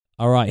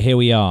All right, here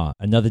we are.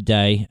 Another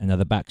day,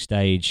 another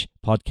backstage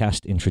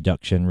podcast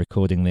introduction,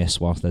 recording this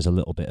whilst there's a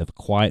little bit of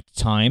quiet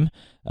time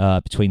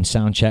between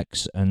sound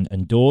checks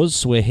and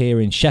doors. We're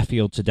here in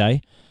Sheffield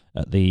today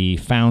at the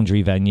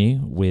Foundry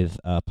venue with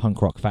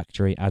Punk Rock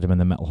Factory, Adam and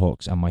the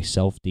Metalhawks, and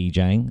myself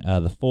DJing.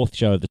 The fourth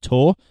show of the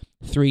tour,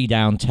 3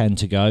 down, 10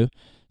 to go.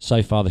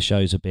 So far the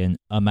shows have been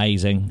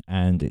amazing,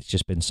 and it's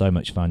just been so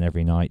much fun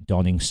every night,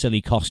 donning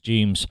silly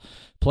costumes,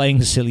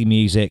 playing silly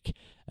music,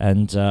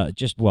 and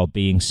just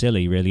being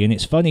silly, really. And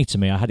it's funny to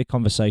me, I had a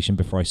conversation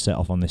before I set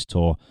off on this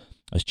tour.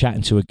 I was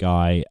chatting to a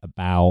guy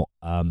about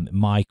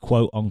my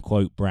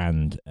quote-unquote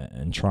brand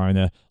and trying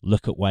to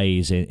look at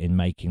ways in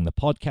making the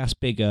podcast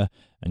bigger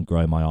and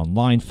grow my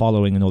online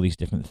following and all these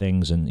different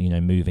things, and, you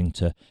know, moving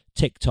to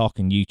TikTok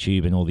and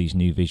YouTube and all these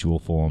new visual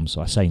forms.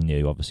 So I say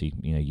new, obviously,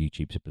 you know,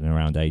 YouTube's been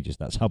around ages.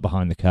 That's how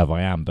behind the curve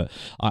I am. But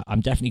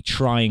I'm definitely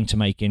trying to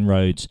make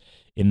inroads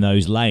in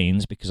those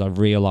lanes, because I've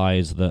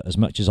realized that as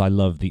much as I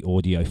love the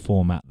audio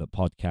format that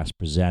podcasts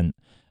present,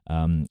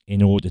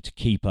 in order to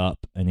keep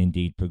up and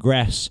indeed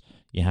progress,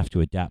 you have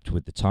to adapt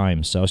with the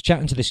times. So I was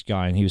chatting to this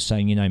guy, and he was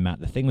saying, you know, Matt,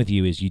 the thing with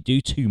you is you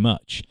do too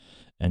much,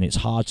 and it's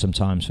hard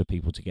sometimes for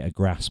people to get a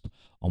grasp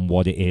on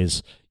what it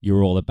is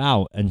you're all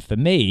about. And for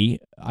me,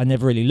 I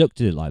never really looked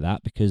at it like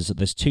that, because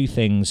there's two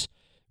things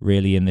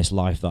really in this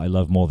life that I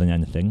love more than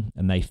anything,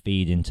 and they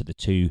feed into the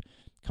two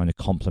kind of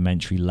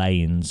complementary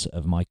lanes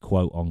of my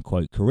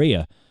quote-unquote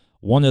career.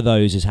 One of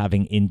those is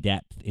having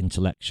in-depth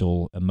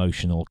intellectual,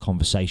 emotional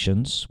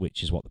conversations,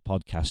 which is what the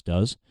podcast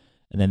does.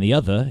 And then the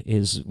other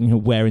is, you know,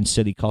 wearing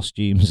silly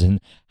costumes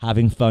and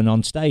having fun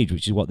on stage,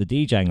 which is what the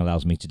DJing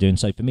allows me to do. And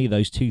so for me,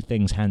 those two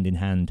things hand in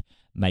hand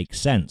make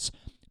sense.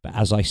 But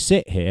as I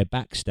sit here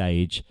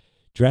backstage,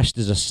 dressed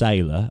as a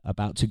sailor,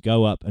 about to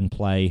go up and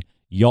play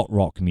yacht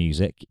rock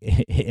music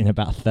in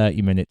about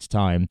 30 minutes'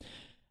 time,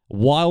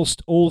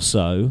 whilst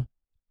also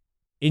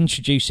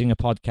introducing a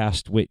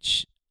podcast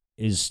which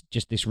is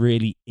just this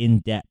really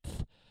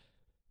in-depth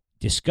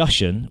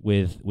discussion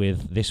with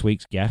this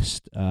week's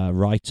guest,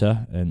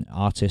 writer and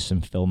artist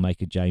and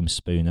filmmaker James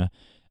Spooner.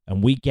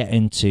 And we get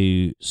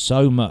into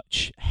so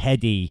much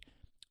heady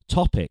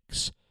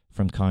topics,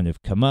 from kind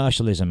of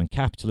commercialism and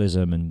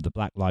capitalism and the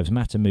Black Lives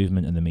Matter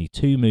movement and the Me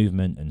Too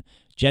movement and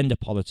gender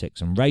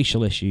politics and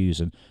racial issues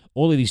and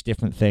all of these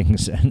different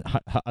things. And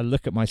I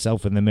look at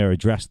myself in the mirror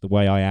dressed the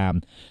way I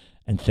am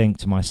and think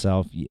to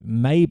myself,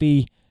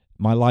 maybe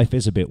my life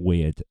is a bit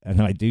weird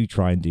and I do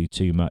try and do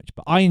too much,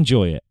 but I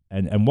enjoy it.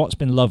 And what's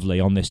been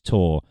lovely on this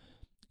tour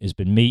has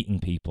been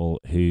meeting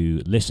people who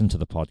listen to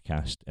the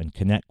podcast and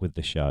connect with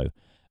the show.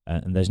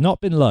 And there's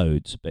not been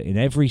loads, but in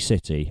every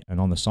city, and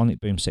on the Sonic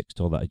Boom 6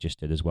 tour that I just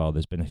did as well,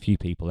 there's been a few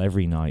people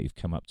every night who've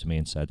come up to me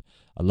and said,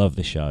 I love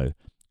the show,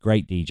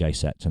 great DJ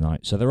set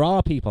tonight. So there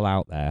are people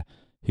out there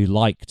who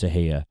like to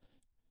hear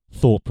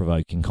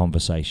thought-provoking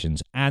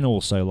conversations and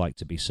also like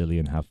to be silly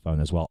and have fun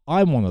as well.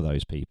 I'm one of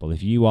those people.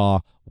 If you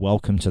are,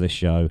 welcome to the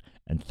show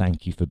and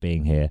thank you for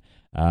being here.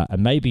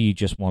 And maybe you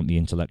just want the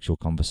intellectual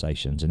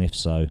conversations, and if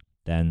so,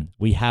 then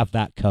we have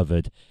that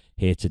covered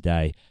here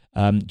today.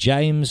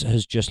 James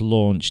has just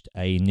launched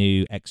a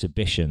new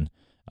exhibition,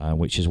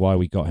 which is why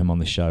we got him on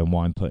the show and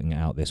why I'm putting it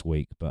out this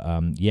week. But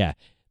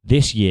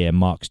this year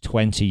marks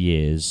 20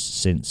 years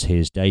since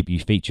his debut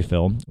feature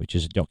film, which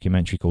is a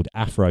documentary called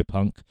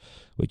Afropunk,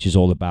 which is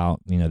all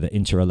about, you know, the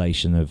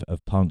interrelation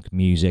of punk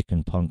music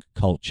and punk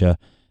culture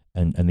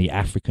and the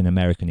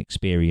African-American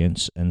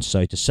experience. And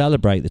so to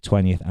celebrate the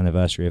 20th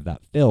anniversary of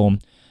that film,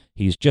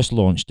 he's just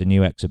launched a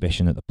new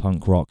exhibition at the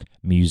Punk Rock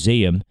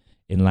Museum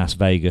in Las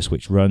Vegas,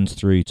 which runs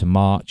through to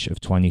March of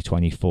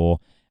 2024.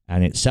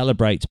 And it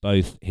celebrates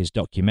both his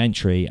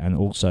documentary and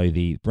also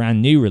the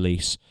brand new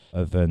release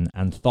of an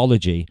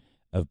anthology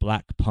of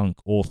black punk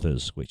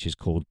authors, which is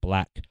called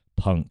Black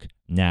Punk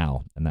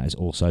Now. And that is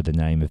also the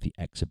name of the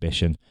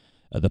exhibition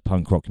at the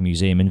Punk Rock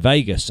Museum in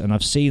Vegas. And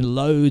I've seen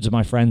loads of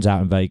my friends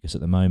out in Vegas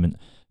at the moment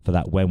for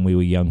that When We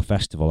Were Young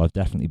festival. I've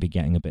definitely been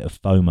getting a bit of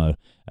FOMO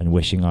and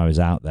wishing I was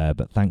out there,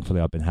 but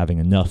thankfully I've been having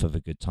enough of a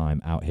good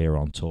time out here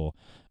on tour.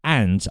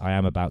 And I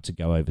am about to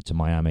go over to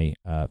Miami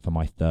for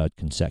my third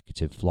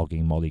consecutive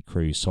Flogging Molly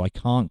cruise, so I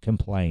can't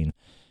complain.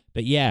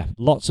 But yeah,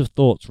 lots of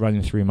thoughts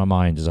running through my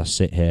mind as I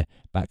sit here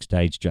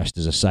backstage dressed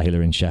as a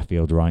sailor in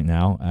Sheffield right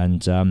now.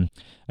 And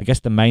I guess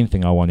the main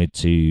thing I wanted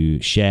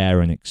to share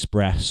and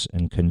express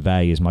and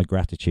convey is my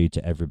gratitude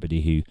to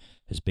everybody who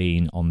has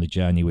been on the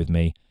journey with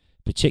me,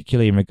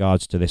 particularly in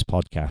regards to this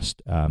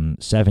podcast.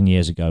 7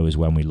 years ago is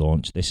when we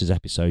launched. This is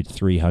episode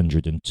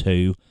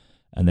 302.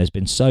 And there's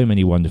been so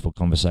many wonderful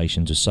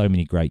conversations with so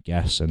many great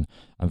guests, and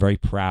I'm very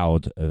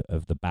proud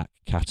of the back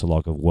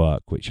catalogue of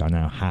work which I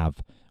now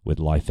have with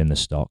Life in the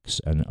Stocks,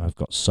 and I've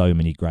got so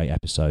many great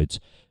episodes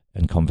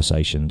and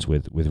conversations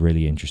with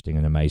really interesting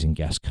and amazing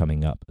guests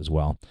coming up as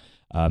well.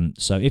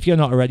 So if you're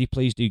not already,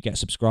 please do get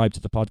subscribed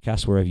to the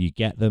podcast wherever you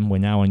get them. We're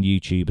now on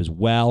YouTube as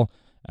well.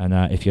 And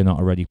if you're not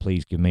already,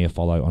 please give me a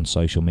follow on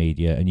social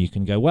media. And you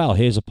can go, well,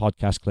 here's a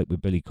podcast clip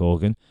with Billy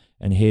Corgan,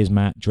 and here's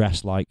Matt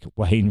dressed like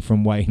Wayne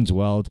from Wayne's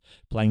World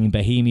playing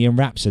Bohemian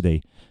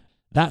Rhapsody.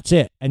 That's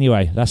it.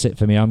 Anyway, that's it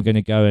for me. I'm going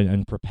to go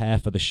and prepare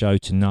for the show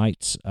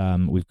tonight.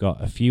 We've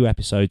got a few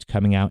episodes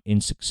coming out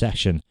in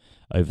succession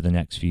over the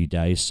next few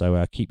days,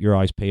 so keep your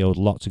eyes peeled.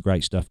 Lots of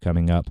great stuff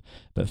coming up.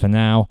 But for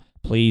now,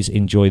 please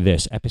enjoy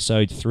this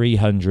episode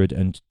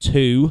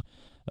 302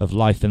 of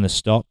Life in the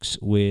Stocks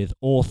with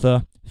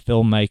author,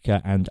 filmmaker,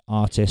 and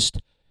artist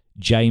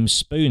James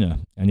Spooner.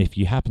 And if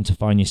you happen to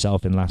find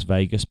yourself in Las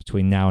Vegas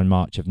between now and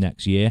March of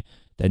next year,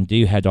 then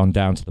do head on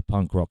down to the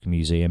Punk Rock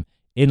Museum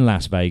in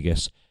Las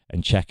Vegas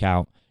and check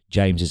out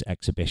James's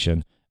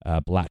exhibition,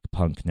 Black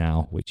Punk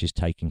Now, which is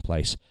taking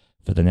place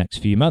for the next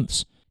few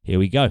months. Here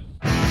we go.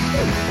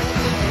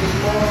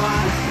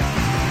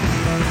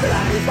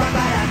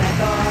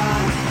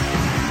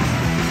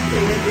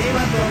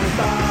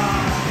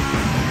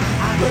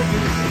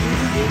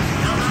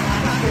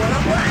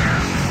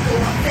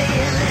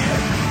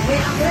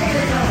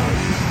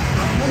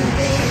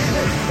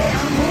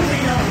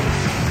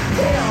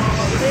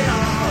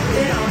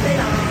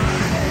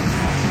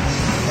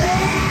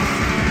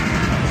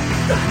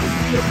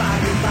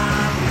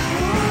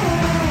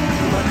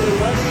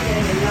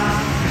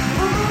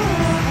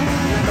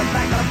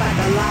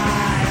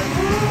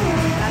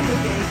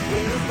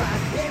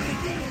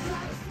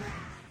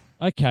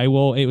 Okay,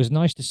 well, it was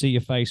nice to see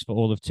your face for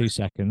all of 2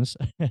 seconds.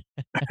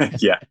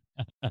 Yeah.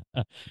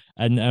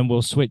 And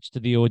we'll switch to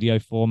the audio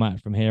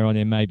format from here on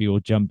in. Maybe we'll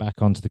jump back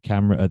onto the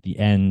camera at the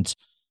end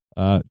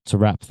to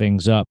wrap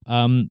things up.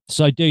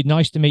 So, dude,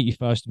 nice to meet you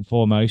first and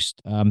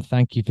foremost.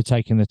 Thank you for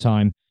taking the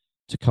time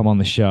to come on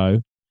the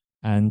show.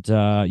 And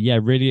yeah,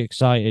 really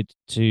excited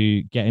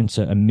to get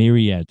into a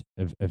myriad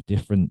of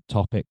different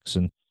topics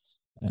and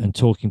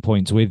talking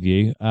points with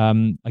you.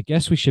 I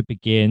guess we should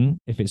begin,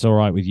 if it's all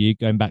right with you,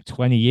 going back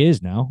 20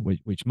 years now,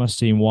 which must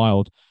seem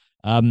wild.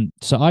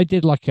 So I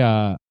did like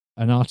an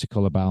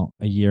article about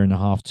a year and a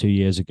half, 2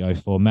 years ago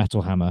for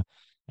Metal Hammer,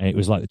 and it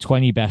was like the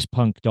 20 best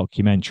punk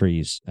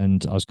documentaries.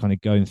 And I was kind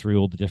of going through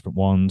all the different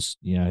ones.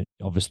 You know,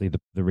 obviously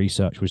the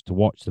research was to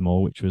watch them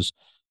all, which was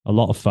a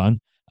lot of fun.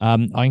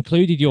 I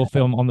included your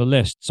film on the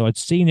list, so I'd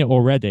seen it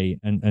already,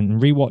 and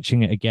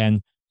rewatching it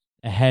again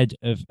ahead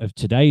of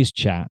today's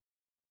chat.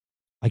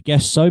 I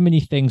guess so many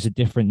things are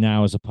different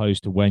now as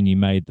opposed to when you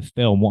made the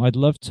film. What I'd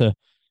love to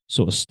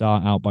sort of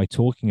start out by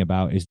talking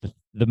about is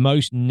the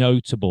most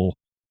notable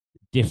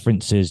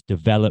differences,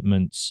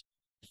 developments,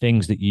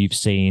 things that you've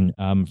seen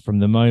from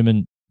the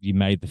moment you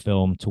made the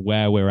film to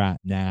where we're at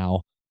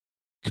now,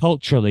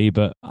 culturally,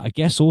 but I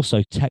guess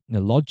also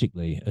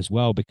technologically as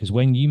well. Because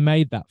when you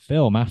made that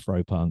film,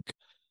 Afropunk,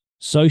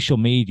 social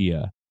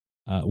media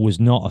was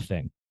not a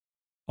thing.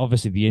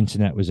 Obviously the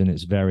internet was in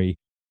its very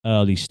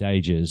early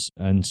stages,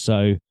 and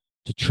so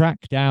to track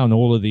down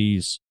all of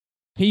these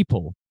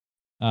people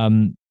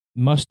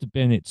must have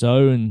been its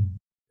own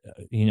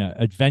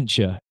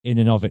adventure in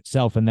and of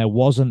itself. And there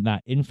wasn't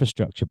that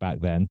infrastructure back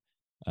then,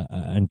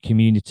 and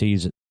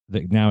communities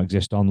that now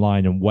exist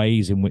online, and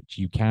ways in which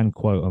you can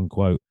quote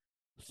unquote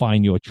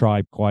find your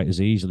tribe quite as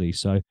easily.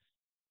 So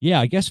yeah,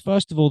 I guess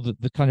first of all,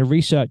 the kind of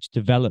research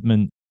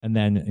development, and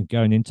then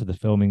going into the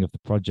filming of the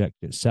project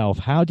itself,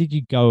 how did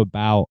you go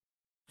about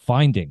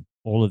finding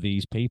all of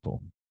these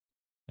people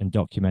and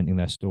documenting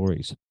their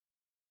stories?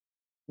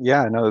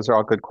 Yeah, no, those are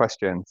all good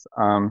questions.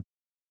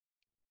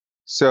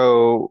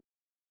 So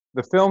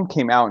the film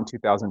came out in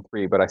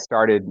 2003, but I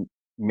started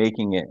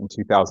making it in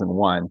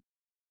 2001.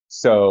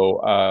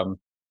 So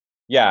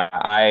yeah,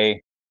 I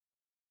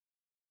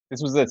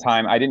this was the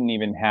time I didn't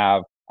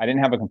have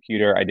a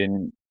computer. I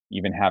didn't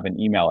even have an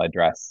email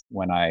address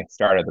when I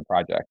started the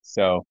project.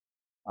 So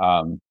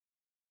um,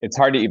 it's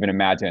hard to even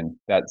imagine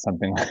that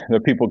something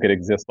that people could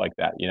exist like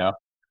that, you know?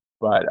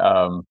 But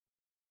I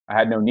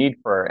had no need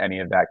for any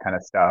of that kind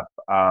of stuff.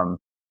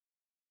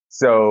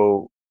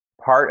 So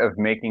part of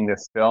making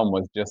this film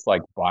was just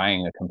like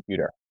buying a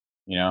computer,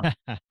 you know?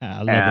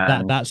 I love it.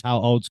 And That's how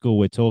old school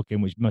we're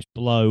talking, which must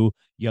blow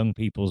young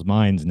people's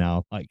minds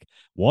now. Like,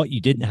 what?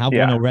 You didn't have one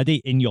yeah,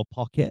 already in your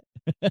pocket?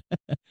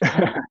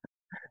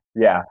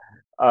 yeah.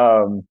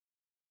 Um,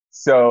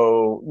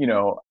 so,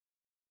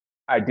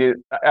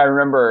 I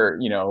remember,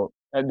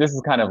 and this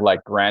is kind of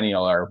like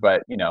granular,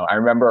 but, I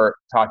remember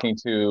talking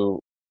to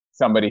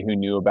somebody who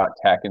knew about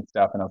tech and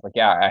stuff. And I was like,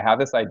 yeah, I have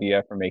this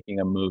idea for making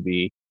a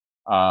movie.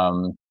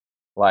 Um,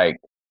 like,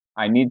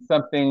 I need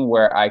something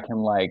where I can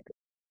like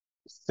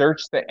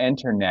search the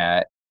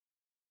internet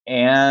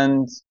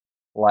and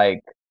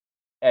like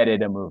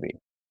edit a movie.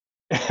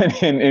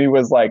 And he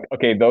was like,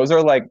 okay, those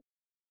are like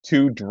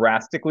two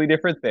drastically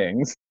different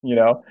things,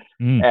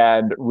 Mm,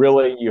 and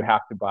really you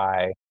have to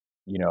buy,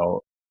 you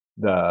know,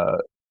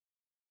 the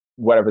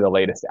whatever the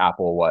latest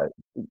Apple was.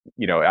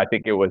 I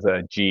think it was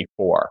a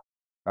G4,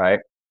 right?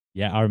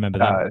 yeah, I remember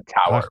that.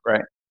 Tower,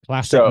 right?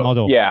 Classic So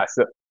model. yeah,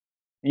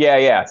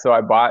 yeah. So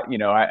I bought,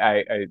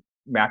 I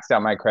maxed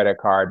out my credit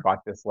card,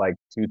 bought this like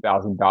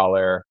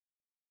 $2,000,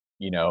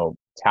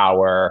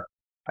 tower.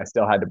 I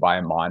still had to buy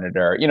a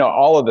monitor,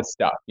 all of the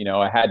stuff.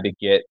 I had to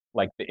get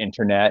like the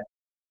internet,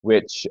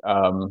 which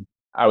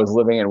I was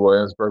living in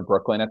Williamsburg,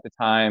 Brooklyn at the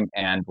time,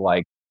 and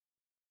like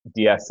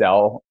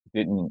DSL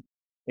didn't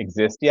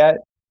exist yet.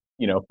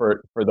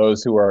 For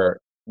those who are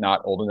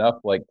not old enough,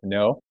 like to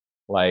know,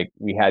 like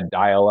we had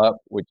dial up,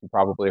 which you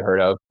probably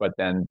heard of, but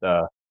then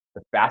the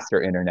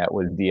faster internet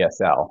was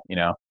DSL,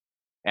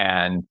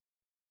 and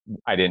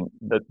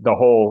the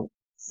whole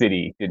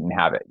city didn't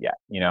have it yet.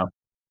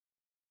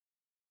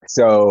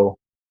 So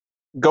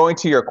going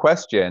to your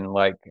question,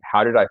 like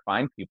how did I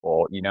find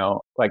people?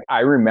 Like I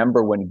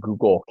remember when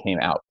Google came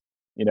out,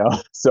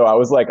 so I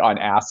was like on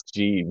Ask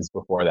Jeeves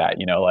before that,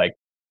 like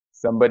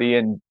somebody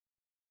in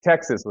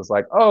Texas was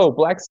like, "Oh,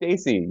 Black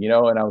Stacy," and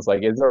I was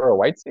like, "Is there a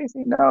white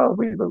Stacy?" No,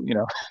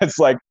 it's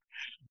like,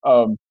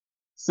 um,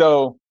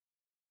 so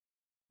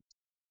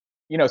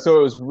so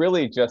it was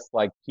really just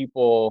like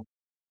people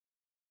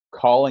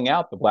calling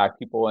out the black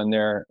people in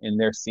their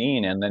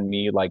scene, and then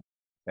me like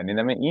sending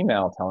them an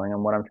email telling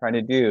them what I'm trying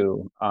to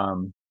do.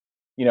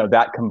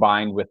 That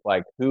combined with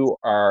like who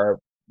are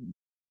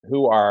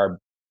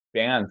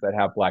bands that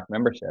have black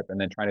membership, and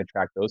then. trying to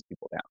track those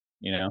people down.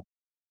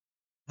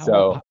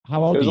 So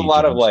How it old are was a you,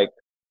 lot of James? like,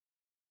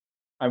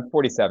 I'm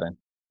 47.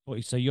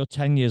 So you're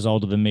 10 years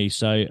older than me.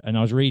 So, and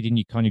I was reading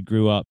you kind of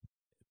grew up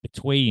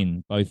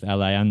between both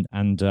LA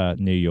and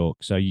New York.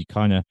 So you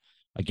kind of,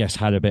 I guess,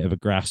 had a bit of a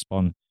grasp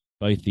on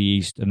both the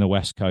East and the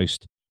West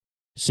Coast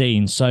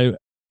scene. So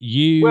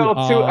you Well,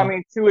 I are,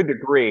 mean, to a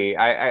degree,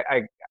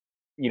 I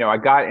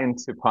got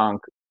into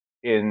punk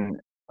in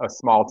a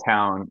small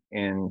town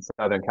in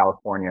Southern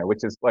California,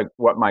 which is like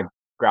what my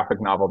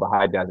graphic novel, The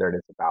High Desert,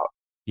 is about.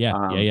 yeah,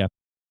 yeah, Um, yeah.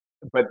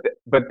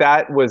 but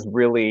that was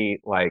really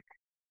like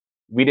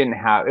we didn't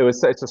have. It was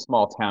such a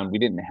small town. We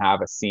didn't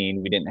have a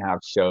scene. We didn't have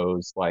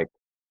shows. Like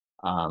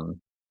um,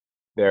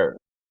 there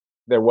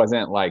there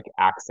wasn't like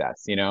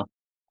access.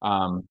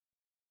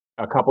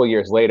 A couple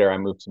years later, I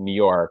moved to New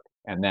York,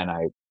 and then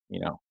you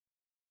know,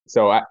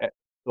 so I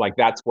like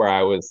that's where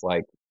I was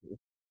like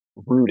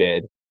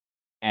rooted.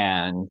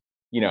 And,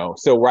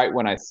 so right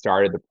when I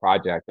started the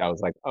project, I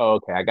was like, oh,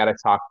 okay, I got to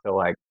talk to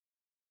like,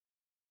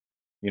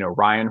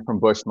 Ryan from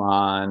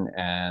Bushmon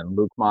and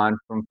Luke Mon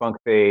from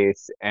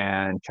Funkface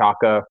and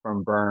Chaka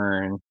from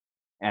Burn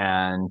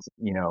and,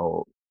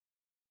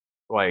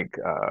 like,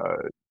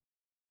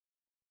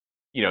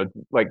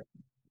 like,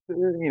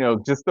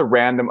 just the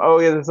random, oh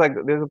yeah, there's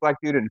a black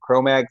dude in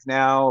Chromags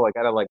now. Like,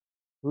 I gotta like,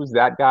 who's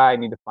that guy? I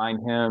need to find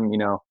him.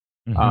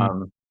 Hmm.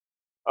 Um,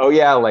 oh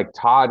yeah, like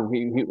Todd,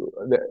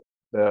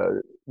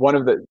 the one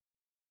of the,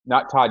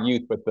 not Todd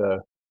Youth, but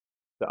the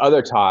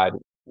other Todd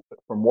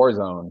from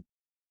Warzone,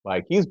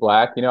 like he's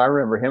black. I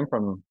remember him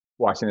from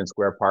Washington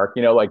Square Park.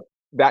 Like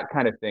that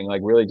kind of thing.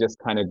 Like really just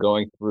kind of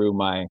going through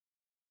my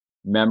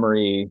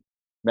memory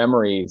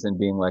memories and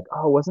being like,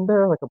 oh, wasn't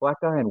there like a black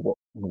guy in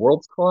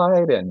Worlds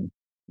Collide, and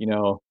you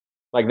know,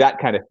 like that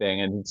kind of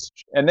thing.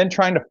 And then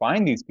trying to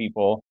find these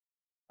people,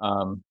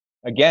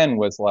 again,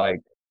 was like,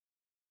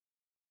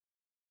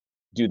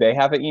 do they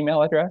have an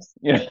email address?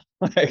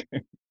 Like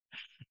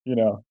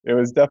it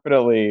was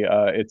definitely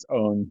its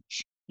own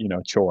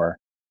chore.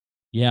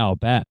 Yeah, I'll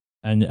bet.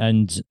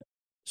 And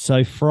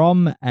so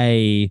from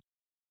a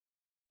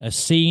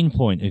scene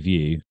point of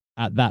view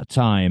at that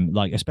time,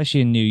 like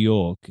especially in New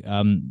York,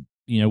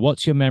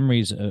 what's your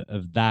memories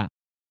of that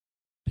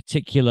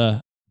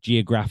particular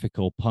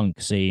geographical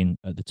punk scene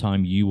at the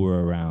time you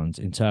were around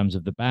in terms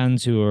of the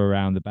bands who were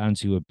around, the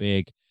bands who were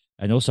big,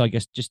 and also I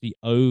guess just the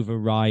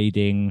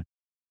overriding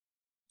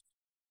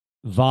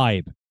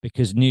vibe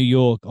because New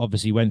York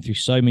obviously went through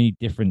so many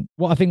different.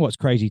 What I think what's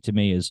crazy to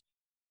me is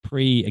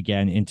pre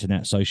again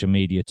internet social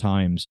media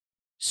times,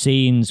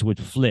 scenes would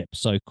flip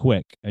so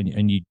quick,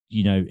 and you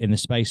in the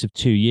space of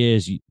 2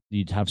 years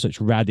you'd have such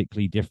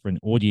radically different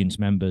audience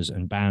members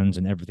and bands,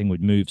 and everything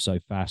would move so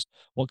fast.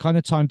 What kind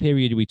of time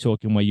period are we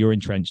talking where you're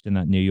entrenched in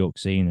that New York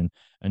scene,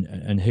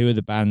 and who are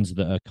the bands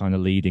that are kind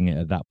of leading it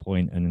at that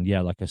point? And yeah,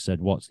 like I said,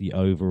 what's the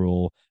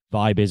overall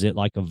vibe? Is it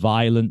like a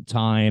violent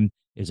time?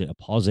 Is it a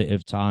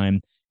positive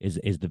time? Is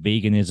the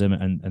veganism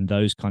and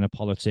those kind of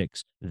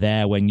politics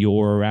there when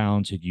you're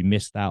around? Did you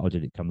miss that, or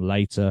did it come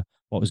later?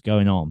 What was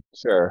going on?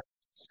 Sure.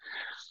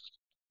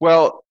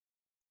 Well,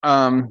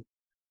 um,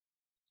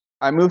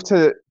 I moved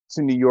to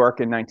New York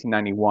in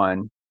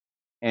 1991,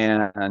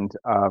 and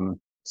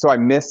so I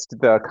missed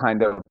the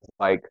kind of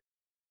like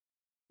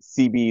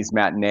CB's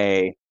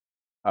matinee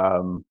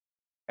um,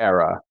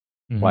 era.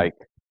 Hmm. Like,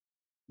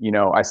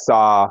 I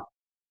saw.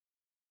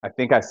 I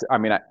think I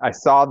mean, I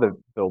saw the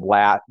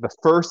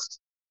first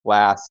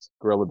last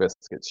Gorilla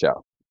Biscuits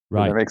show.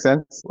 Does that Right. make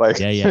sense? Like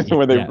Yeah, yeah, yeah,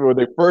 when they yeah. when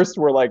they first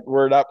were like,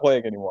 we're not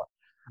playing anymore.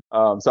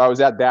 So I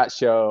was at that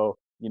show.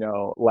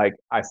 Like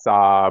I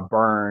saw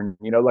Burn.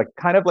 Like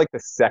kind of like the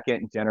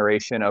second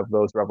generation of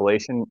those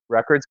Revelation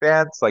Records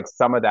bands. Like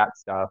some of that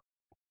stuff.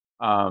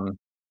 Um,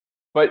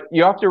 but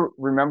you have to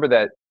remember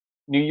that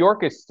New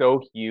York is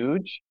so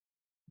huge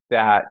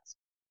that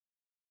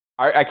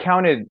I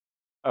counted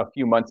a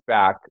few months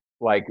back.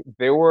 Like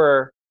there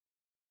were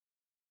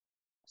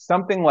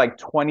something like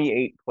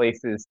 28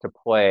 places to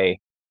play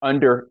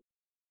under,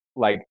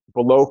 like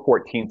below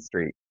 14th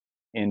Street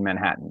in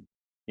Manhattan,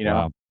 you know?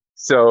 Wow.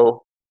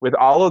 So with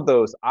all of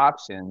those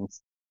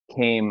options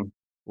came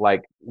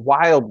like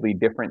wildly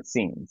different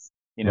scenes,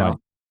 you Right. know?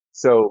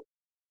 So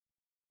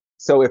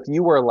so if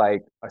you were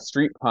like a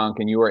street punk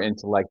and you were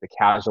into like the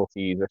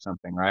Casualties or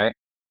something, right?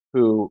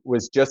 Who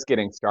was just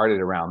getting started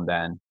around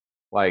then,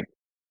 like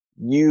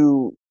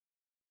you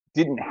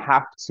didn't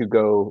have to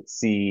go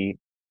see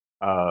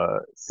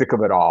Sick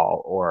of It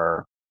All,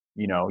 or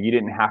you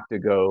didn't have to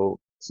go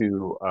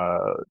to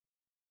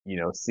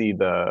see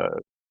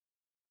the,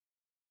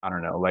 I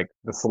don't know, like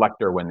the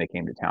Selector when they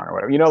came to town or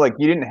whatever. Like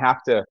you didn't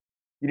have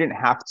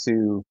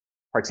to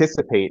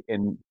participate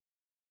in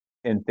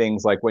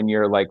things like when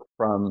you're like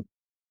from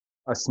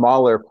a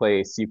smaller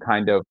place, you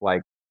kind of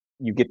like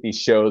you get these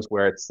shows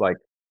where it's like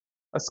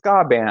a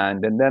ska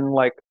band and then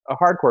like a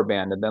hardcore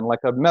band and then like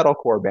a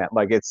metalcore band.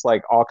 Like it's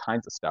like all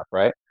kinds of stuff,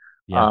 right?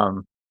 Yeah.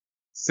 Um,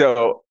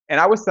 and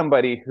I was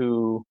somebody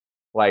who,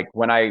 like,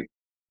 when I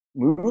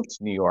moved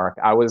to New York,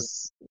 I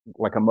was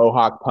like a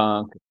Mohawk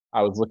punk.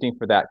 I was looking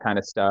for that kind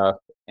of stuff,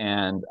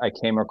 and I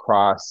came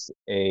across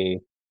a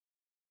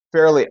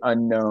fairly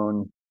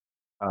unknown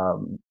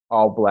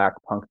all black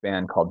punk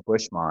band called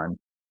Bushmon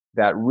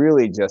that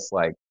really just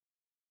like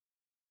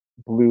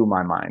blew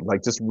my mind.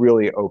 Like, just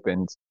really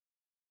opened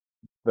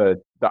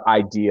the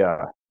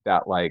idea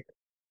that, like,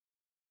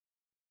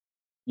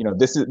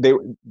 this is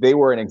they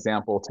were an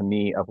example to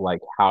me of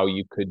like how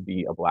you could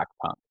be a black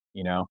punk,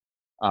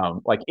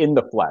 like in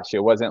the flesh. It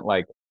wasn't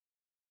like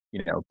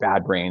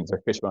Bad Brains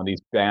or Fishbone,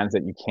 these bands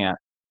that you can't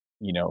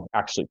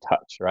actually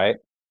touch, right?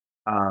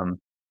 um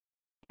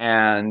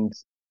and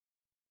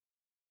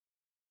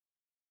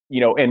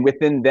and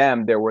within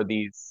them there were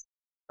these,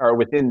 or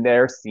within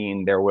their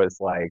scene there was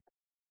like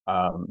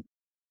um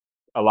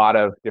a lot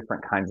of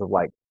different kinds of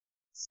like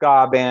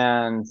ska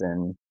bands,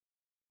 and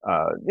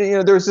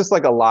there's just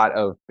like a lot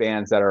of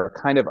bands that are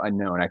kind of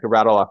unknown. I could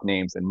rattle off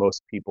names, and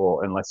most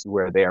people, unless you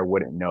were there,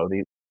 wouldn't know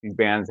these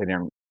bands. They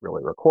didn't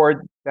really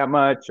record that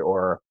much,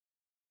 or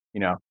you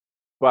know.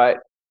 But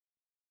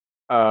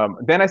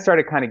then I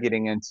started kind of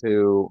getting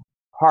into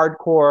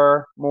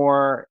hardcore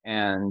more,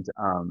 and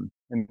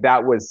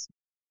that was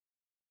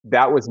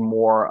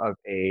more of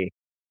a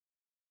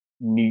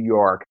New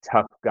York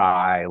tough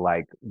guy,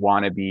 like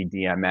wannabe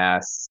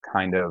DMS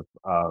kind of.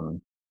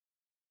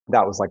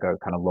 That was like a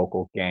kind of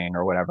local gang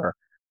or whatever.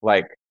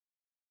 Like,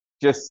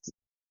 just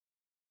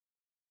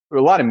a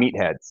lot of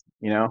meatheads,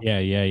 Yeah. Yeah.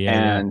 Yeah.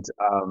 Yeah.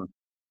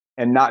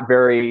 and not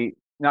very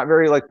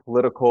like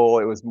political.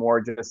 It was more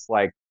just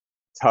like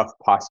tough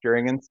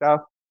posturing and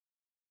stuff.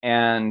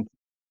 And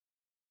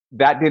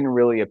that didn't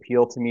really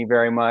appeal to me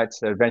very much.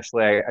 So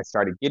eventually, I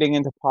started getting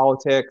into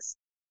politics,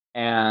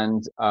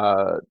 and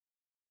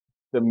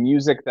the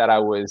music that I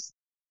was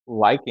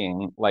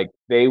liking, like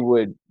they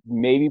would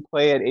maybe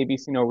play at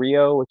ABC No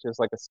Rio, which is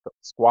like a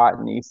squat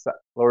in the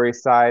Lower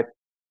East Side.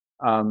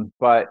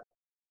 But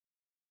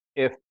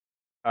if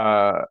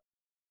uh,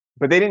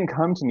 but they didn't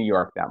come to New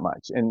York that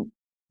much. And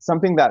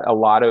something that a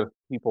lot of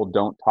people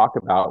don't talk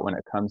about when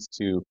it comes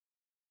to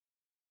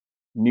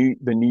the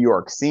New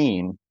York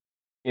scene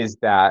is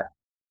that,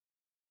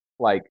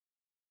 like,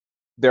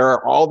 there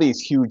are all these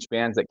huge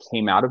bands that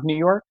came out of New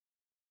York,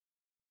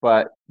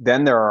 but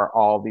then there are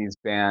all these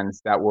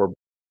bands that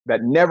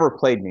never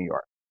played New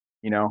York.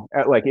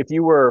 Like if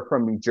you were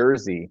from New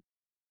Jersey,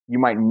 you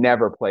might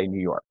never play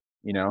New York.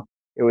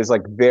 It was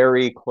like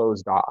very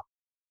closed off.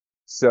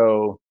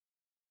 So,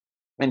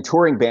 and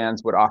touring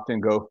bands would often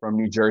go from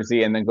New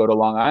Jersey and then go to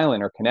Long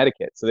Island or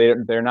Connecticut. So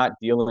they're not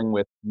dealing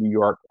with New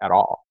York at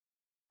all.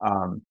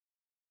 Um,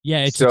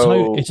 Yeah, it's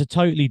so a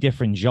totally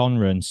different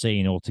genre and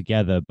scene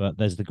altogether. But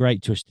there's the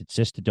Great Twisted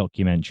Sister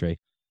documentary,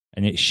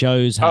 and it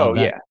shows oh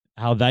yeah,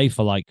 how they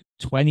for like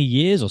 20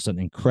 years or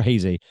something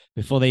crazy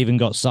before they even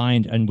got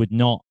signed and would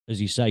not,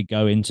 as you say,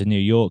 go into New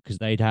York because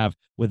they'd have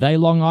were they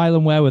Long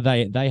Island? Where were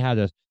they? They had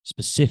a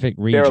specific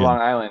they're region. Long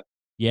Island,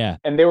 Yeah,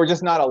 and they were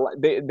just not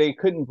they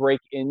couldn't break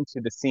into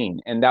the scene,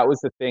 and that was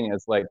the thing.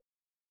 Is like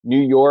New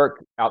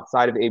York,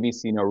 outside of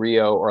ABC No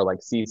Rio or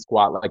like C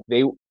Squat, like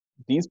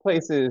these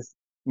places,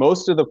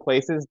 most of the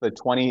places, the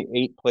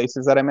 28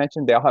 places that I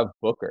mentioned, they'll have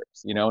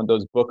bookers, and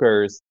those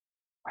bookers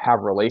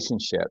have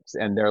relationships,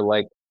 and they're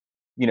like,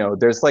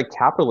 there's like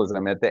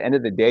capitalism. At the end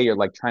of the day, you're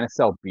like trying to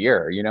sell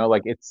beer,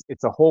 like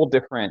it's a whole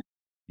different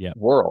yeah,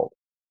 world.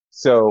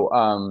 So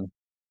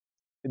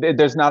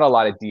there's not a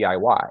lot of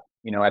DIY,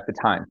 at the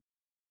time.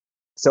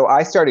 So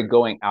I started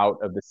going out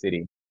of the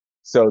city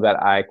so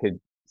that I could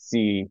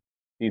see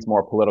these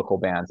more political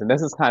bands. And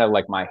this is kind of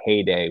like my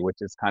heyday, which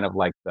is kind of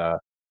like the,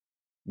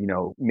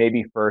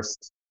 maybe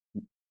first,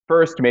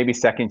 maybe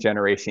second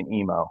generation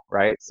emo,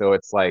 right? So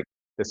it's like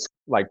this,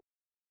 like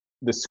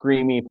the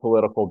screamy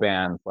political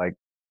bands like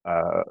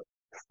uh,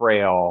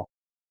 Frail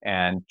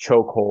and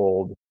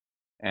Chokehold,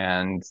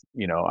 and,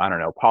 I don't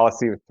know,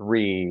 Policy of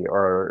Three,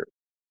 or,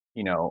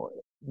 you know,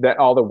 that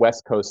all the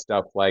West Coast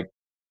stuff like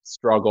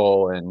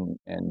Struggle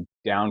and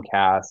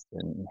Downcast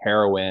and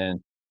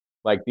Heroin.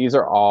 Like these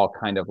are all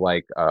kind of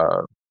like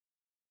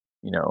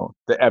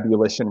the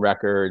Ebullition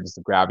records,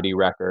 the Gravity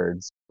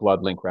records,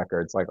 Bloodlink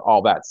records, like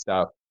all that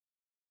stuff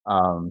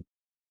um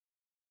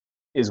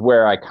is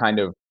where I kind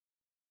of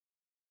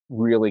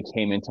really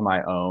came into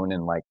my own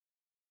and like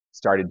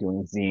started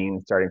doing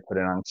zines, started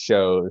putting on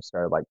shows,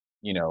 started like,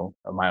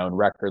 my own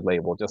record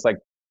label, just like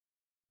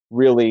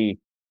really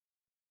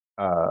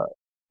uh,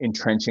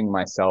 entrenching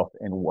myself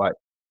in what,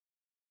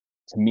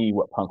 to me,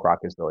 what punk rock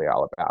is really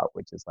all about,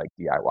 which is like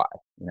DIY,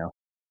 you know?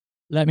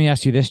 Let me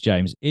ask you this,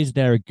 James. Is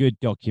there a good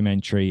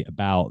documentary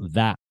about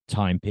that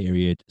time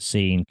period,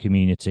 scene,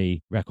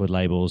 community, record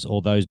labels,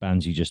 all those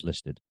bands you just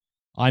listed?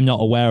 I'm not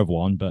aware of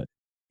one, but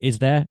is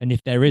there? And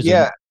if there isn't,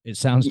 Yeah. it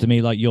sounds to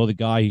me like you're the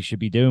guy who should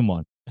be doing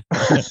one.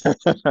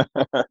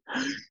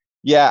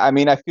 Yeah, I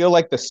mean, I feel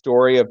like the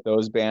story of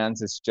those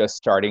bands is just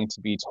starting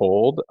to be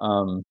told.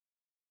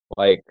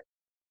 Like,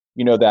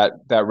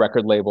 that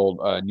record label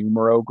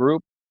Numero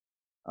group,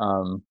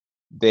 um,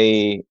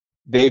 they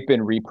they've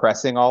been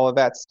repressing all of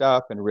that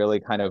stuff and really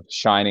kind of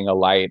shining a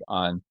light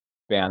on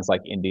bands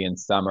like Indian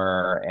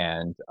Summer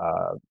and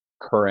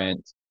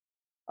Current,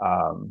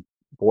 um,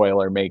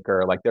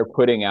 Boilermaker. Like they're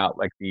putting out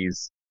like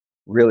these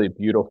really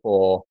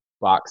beautiful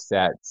box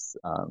sets,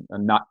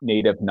 and not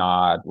Native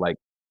Nod. Like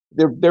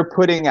they're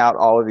putting out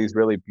all of these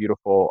really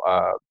beautiful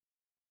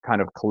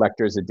kind of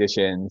collector's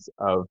editions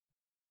of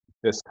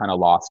this kind of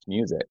lost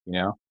music.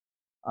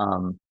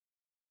 Um,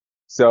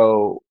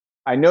 so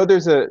I know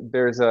there's a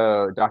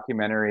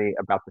documentary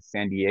about the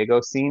San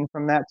Diego scene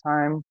from that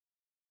time.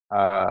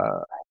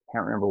 I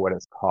can't remember what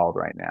it's called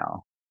right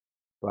now,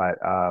 but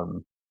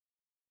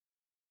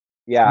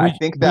yeah, I Would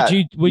think would that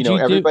you would you do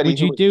everybody would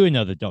you who do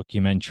another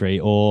documentary,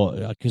 or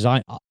because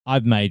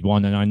I've made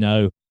one and I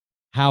know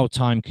how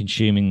time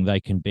consuming they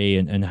can be,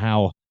 and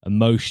how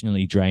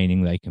emotionally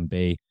draining they can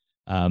be.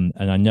 And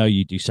I know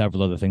you do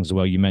several other things as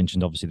well. You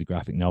mentioned obviously the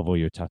graphic novel.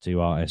 You're a tattoo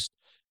artist.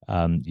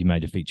 You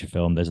made a feature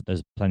film. There's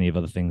plenty of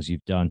other things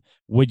you've done.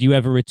 Would you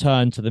ever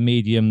return to the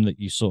medium that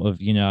you sort of,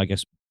 I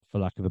guess for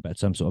lack of a better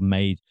term, sort of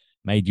made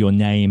your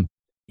name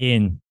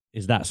in?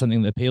 Is that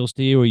something that appeals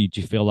to you, or do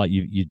you feel like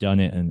you've done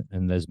it,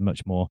 and there's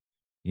much more,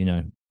 you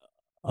know,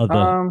 other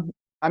um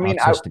I mean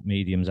artistic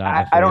mediums out I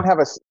there I for you? don't have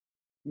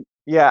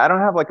yeah, I don't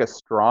have like a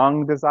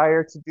strong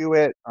desire to do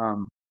it.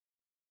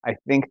 I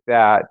think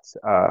that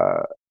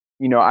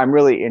I'm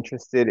really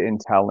interested in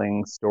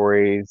telling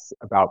stories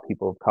about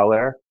people of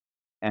color,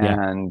 Yeah,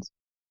 and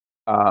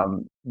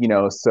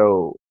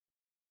so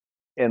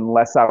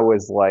unless I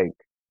was like,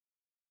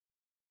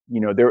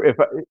 there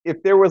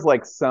if there was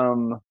like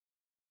some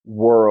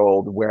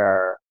world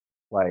where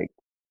like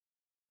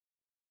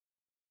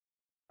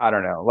I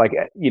don't know, like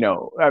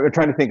I'm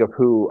trying to think of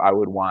who I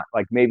would want.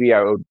 Like maybe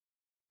I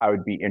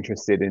would be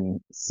interested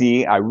in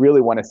see. I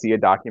really want to see a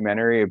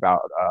documentary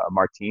about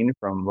Martine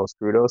from Los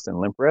Crudos and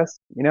Limp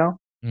Bizkit.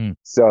 mm,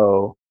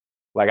 So,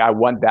 like, I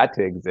want that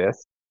to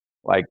exist.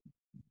 Like,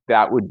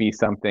 that would be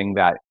something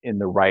that in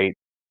the right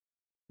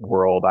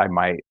world I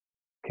might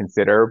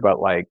consider. But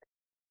like,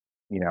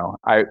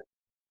 I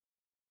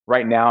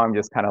right now I'm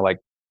just kind of like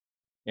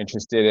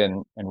interested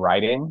in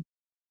writing.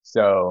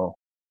 So,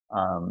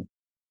 um,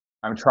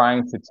 I'm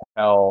trying to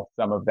tell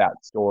some of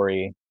that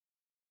story.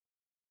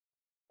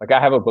 Like, I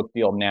have a book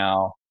deal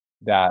now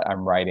that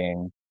I'm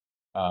writing,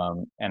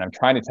 and I'm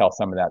trying to tell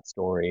some of that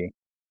story,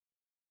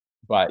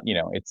 but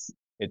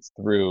it's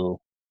through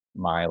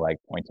my like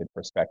pointed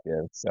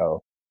perspective.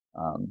 So,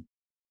 um,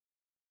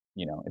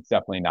 it's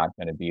definitely not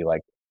going to be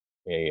like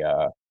a,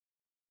 uh,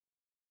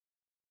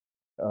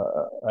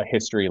 a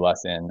history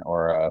lesson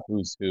or a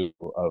who's who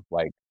of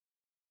like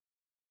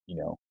you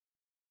know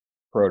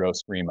proto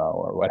screamo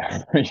or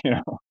whatever.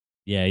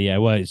 yeah, yeah.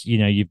 Well, it's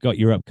you've got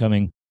your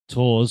upcoming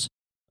tours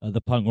at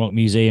the Punk Rock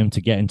Museum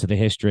to get into the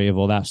history of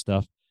all that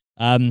stuff.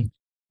 Um,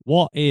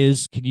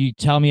 Can you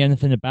tell me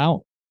anything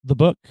about the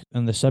book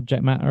and the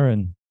subject matter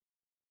and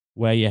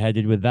where you're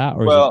headed with that,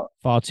 or is it Well,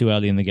 far too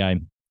early in the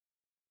game?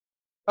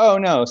 oh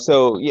no,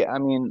 so yeah, I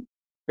mean,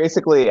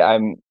 basically,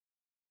 I'm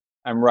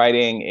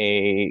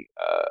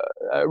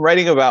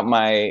writing about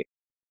my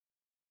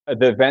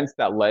the events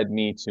that led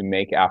me to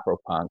make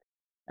Afropunk,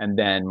 and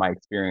then my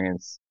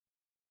experience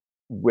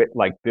with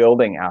like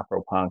building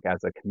Afropunk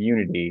as a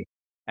community,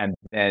 and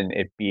then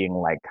it being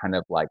like kind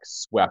of like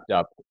swept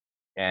up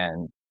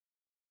and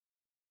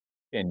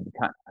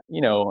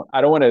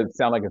I don't want to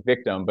sound like a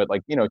victim, but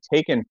like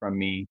taken from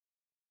me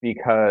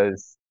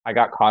because I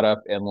got caught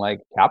up in like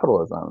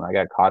capitalism. I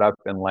got caught up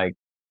in like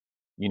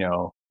you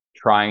know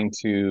trying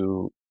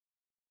to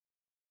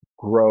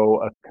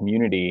grow a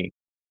community,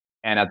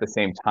 and at the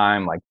same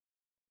time like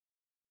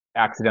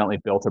accidentally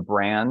built a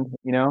brand.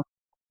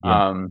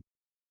 Yeah. Um,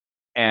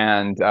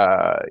 and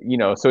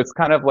so it's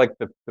kind of like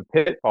the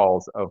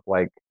pitfalls of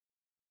like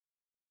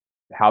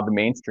how the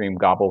mainstream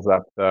gobbles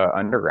up the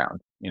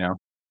underground.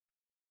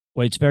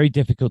 Well, it's very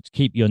difficult to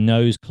keep your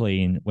nose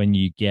clean when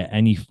you get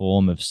any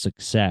form of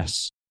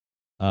success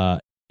uh,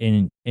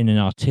 in an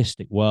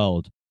artistic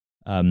world.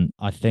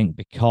 I think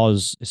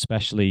because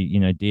especially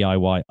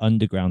DIY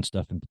underground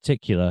stuff in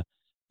particular,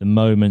 the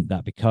moment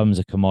that becomes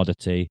a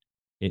commodity,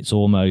 it's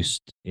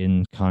almost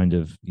in kind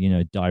of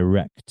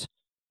direct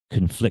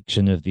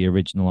confliction of the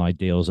original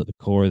ideals at the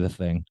core of the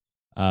thing.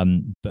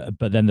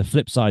 But then the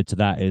flip side to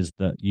that is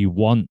that you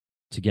want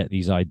to get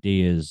these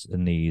ideas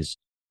and these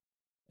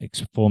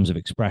forms of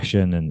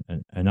expression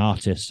and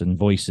artists and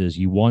voices.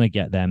 You want to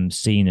get them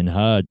seen and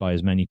heard by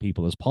as many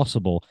people as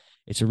possible.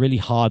 It's a really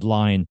hard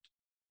line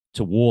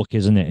to walk,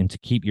 isn't it? And to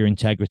keep your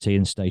integrity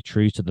and stay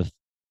true to the,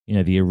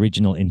 the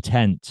original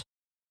intent,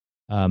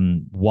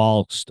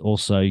 whilst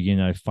also,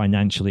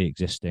 financially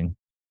existing.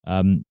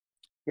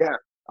 Yeah.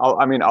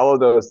 I mean, all of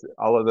those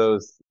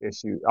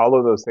issues, all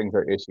of those things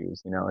are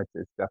issues.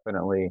 It's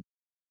definitely,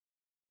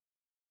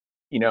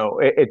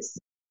 it's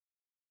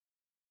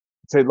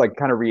to like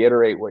kind of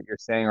reiterate what you're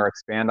saying or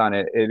expand on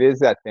it. It is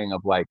that thing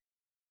of like,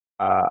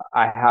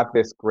 I have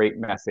this great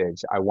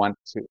message. I want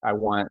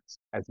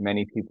as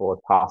many people as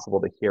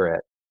possible to hear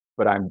it,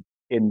 but I'm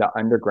in the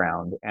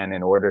underground, and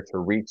in order to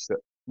reach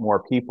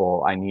more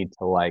people, I need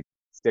to like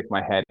stick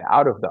my head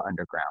out of the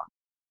underground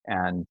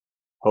and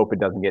hope it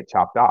doesn't get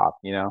chopped off.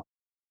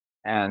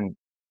 And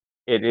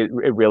it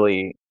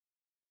really,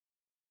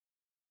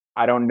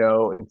 I don't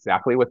know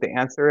exactly what the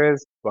answer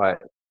is,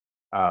 but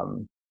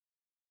um,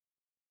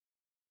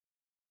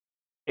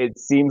 it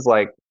seems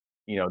like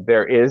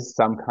there is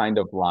some kind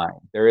of line,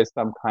 there is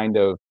some kind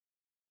of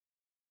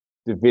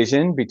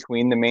division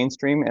between the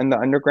mainstream and the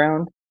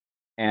underground.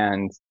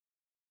 And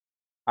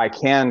I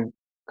can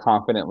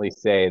confidently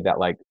say that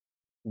like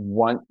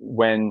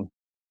when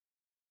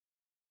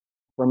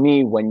for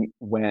me,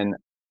 when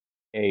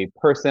a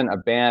person, a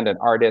band, an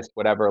artist,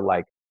 whatever,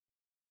 like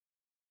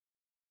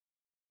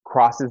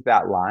crosses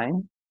that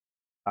line,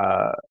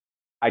 uh,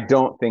 I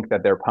don't think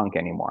that they're punk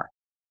anymore.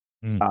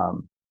 Mm.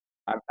 Um,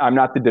 I'm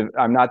not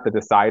the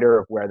decider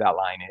of where that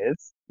line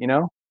is.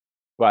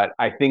 But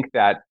I think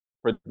that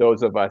for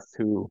those of us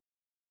who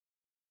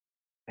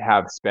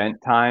have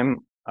spent time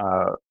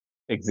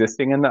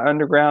existing in the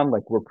underground,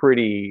 like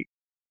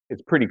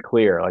it's pretty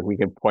clear. Like we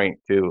can point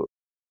to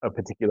a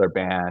particular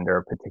band or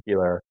a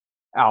particular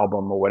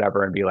album or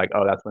whatever and be like,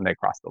 oh, that's when they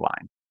crossed the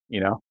line, you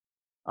know?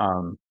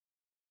 Um,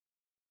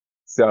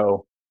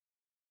 so,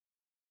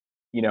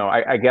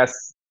 I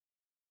guess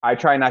I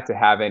try not to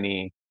have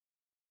any,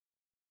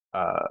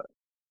 uh,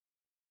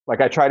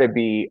 like I try to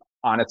be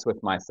honest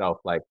with myself.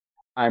 Like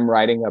I'm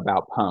writing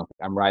about punk,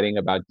 I'm writing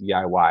about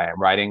DIY, I'm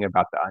writing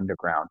about the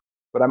underground,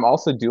 but I'm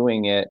also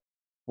doing it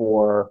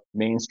for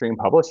mainstream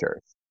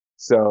publishers.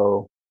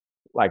 So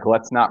like,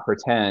 let's not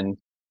pretend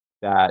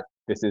that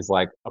this is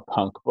like a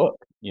punk book.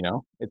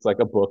 It's like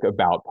a book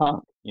about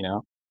punk.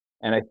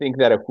 And I think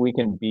that if we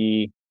can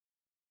be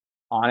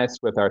honest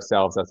with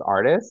ourselves as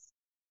artists,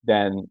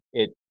 then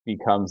it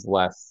becomes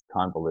less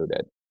convoluted.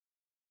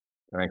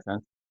 Does that make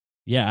sense?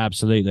 Yeah,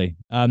 absolutely.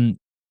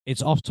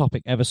 It's off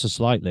topic ever so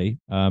slightly,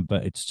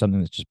 but it's something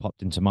that's just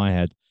popped into my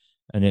head,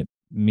 and it,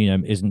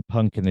 isn't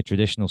punk in the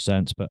traditional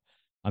sense, but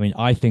I mean,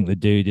 I think the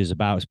dude is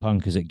about as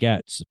punk as it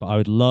gets. But I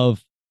would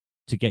love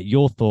to get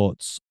your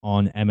thoughts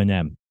on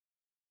Eminem.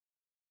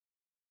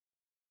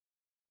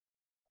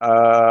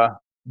 Uh,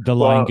 The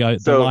line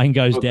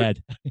goes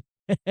dead.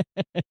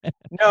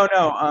 no,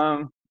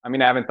 no. I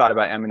mean, I haven't thought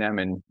about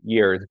Eminem in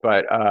years,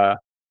 but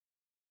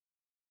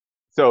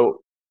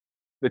so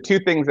the two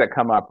things that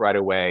come up right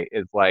away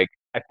is like,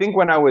 I think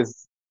when I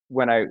was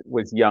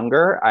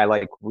younger, I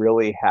like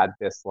really had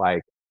this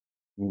like,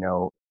 you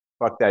know,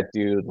 fuck that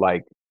dude,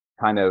 like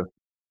kind of,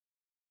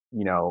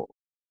 you know,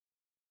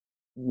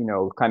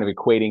 kind of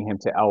equating him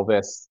to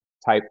Elvis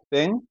type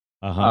thing.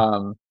 Uh-huh.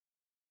 Um,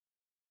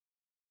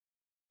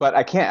 but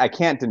I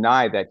can't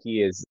deny that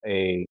he is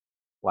a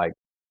like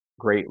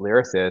great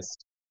lyricist.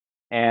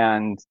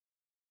 And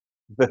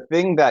the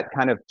thing that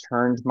kind of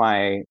turned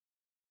my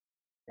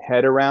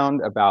head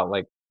around about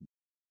like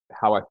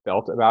how I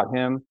felt about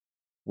him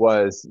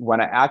was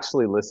when I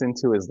actually listened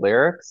to his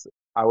lyrics,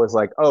 I was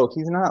like, oh,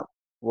 he's not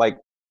like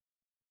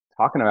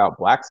talking about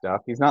black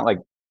stuff. He's not like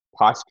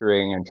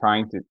posturing and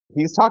trying to,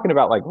 he's talking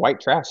about like white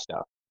trash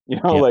stuff,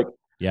 Yep. like,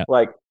 Yep.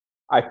 like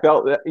I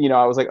felt that,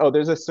 I was like, oh,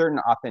 there's a certain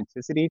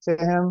authenticity to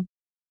him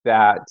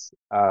that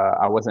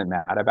I wasn't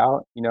mad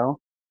about,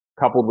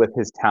 coupled with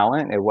his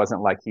talent. It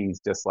wasn't like he's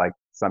just like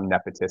some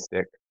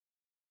nepotistic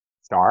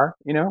star.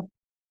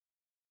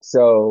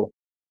 So,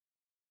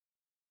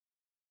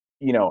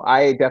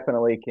 I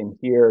definitely can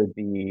hear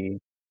the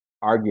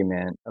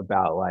argument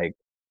about like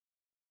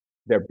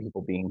there are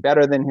people being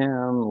better than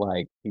him,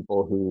 like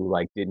people who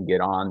like didn't get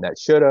on that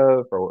should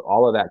have, or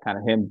all of that kind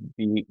of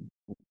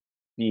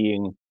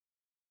being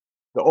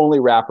the only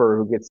rapper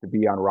who gets to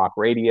be on rock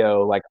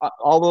radio. Like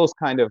all those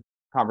kind of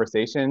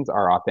conversations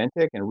are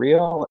authentic and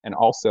real, and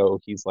also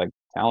he's like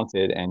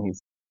talented and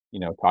he's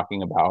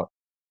talking about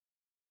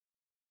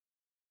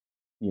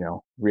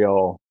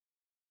real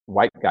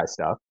white guy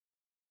stuff.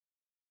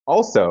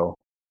 Also,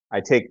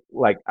 I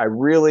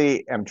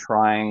really am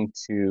trying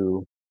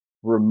to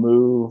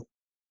remove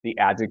the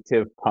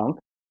adjective punk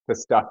to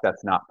stuff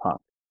that's not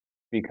punk,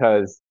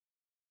 because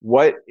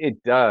what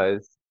it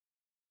does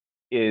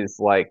is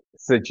like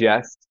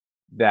suggest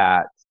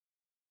that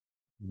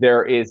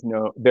there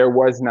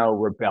was no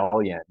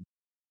rebellion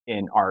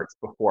in arts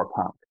before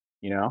punk.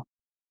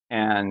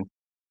 And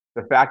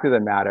the fact of the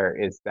matter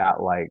is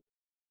that like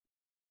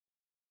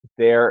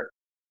there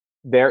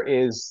there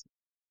is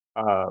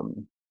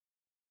um,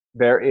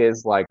 there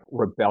is like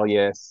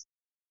rebellious,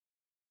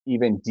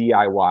 even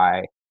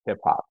DIY hip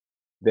hop.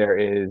 There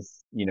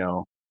is,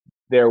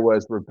 there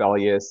was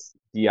rebellious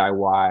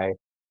DIY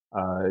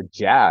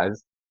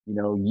jazz,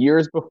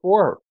 years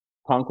before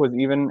punk was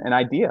even an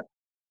idea,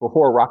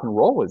 before rock and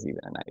roll was even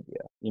an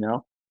idea.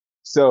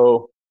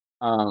 So,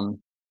 um,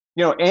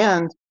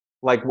 and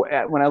like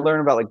when I learn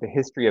about like the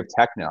history of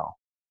techno,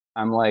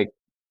 I'm like,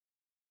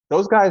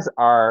 those guys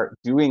are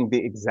doing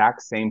the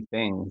exact same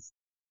things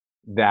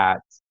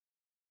that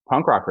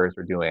punk rockers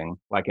are doing,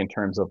 like in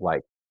terms of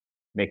like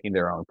making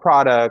their own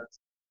product,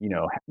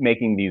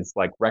 making these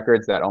like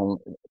records that only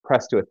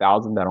press to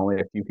 1,000 that only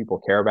a few people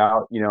care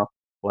about,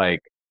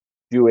 like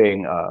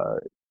doing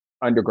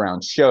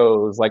underground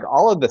shows, like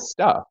all of this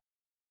stuff,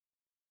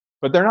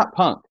 but they're not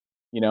punk,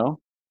 you know?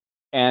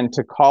 And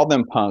to call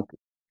them punk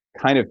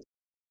kind of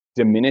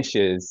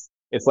diminishes.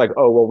 It's like,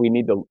 oh well, we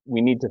need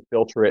to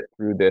filter it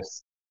through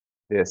this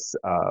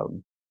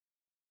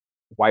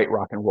white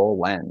rock and roll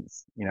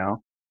lens.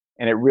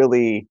 And it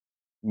really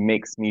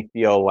makes me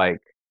feel like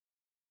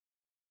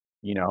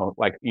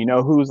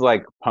who's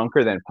like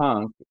punker than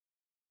punk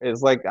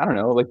is like, I don't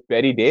know, like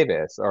Betty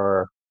Davis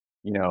or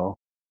you know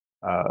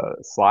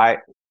Sly,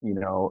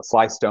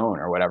 Sly Stone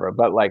or whatever.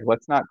 But like,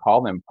 let's not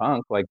call them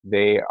punk. Like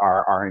they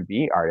are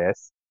R&B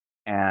artists,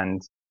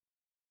 and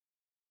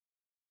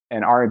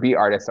R&B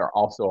artists are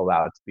also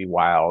allowed to be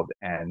wild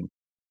and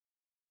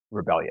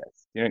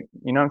rebellious. You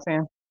know what I'm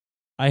saying?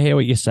 I hear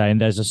what you're saying.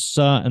 There's a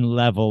certain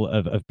level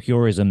of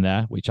purism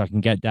there, which I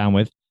can get down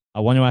with. I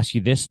want to ask you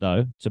this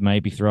though, to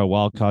maybe throw a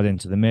wild card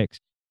into the mix.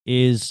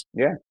 Is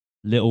Yeah.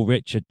 Little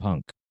Richard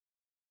punk?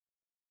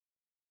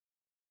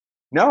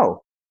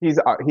 No, he's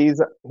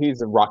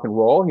a rock and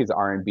roll. He's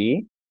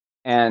R&B,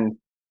 and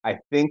I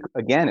think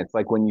again, it's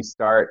like when you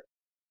start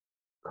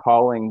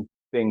calling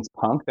things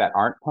punk that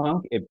aren't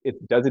punk,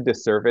 it does a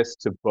disservice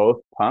to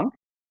both punk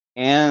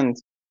and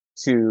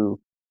to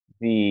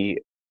the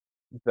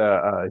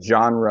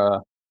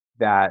genre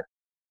that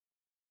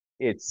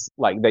it's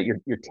like that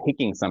you're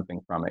taking something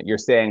from it. You're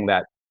saying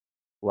that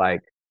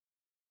like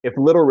if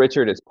Little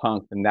Richard is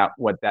punk, then that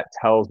what that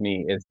tells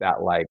me is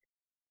that like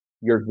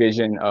your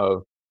vision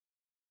of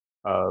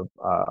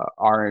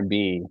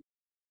R&B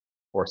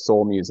or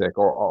soul music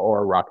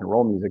or rock and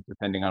roll music,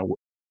 depending on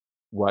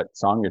what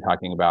song you're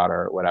talking about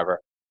or whatever,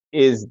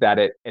 is that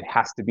it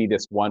has to be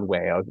this one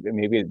way.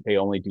 Maybe they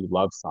only do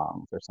love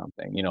songs or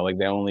something, like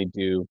they only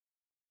do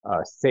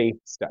safe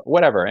stuff,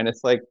 whatever. And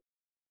it's like,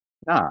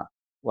 nah,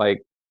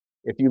 like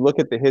if you look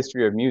at the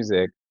history of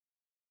music,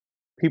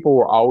 people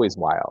were always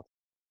wild,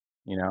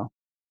 you know,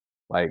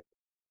 like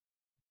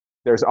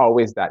there's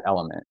always that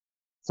element.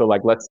 So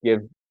like let's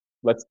give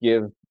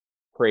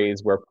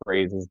praise where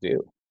praise is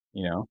due,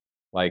 you know,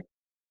 like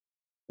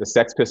the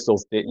Sex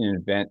Pistols didn't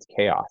invent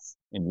chaos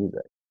in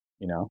music,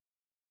 you know.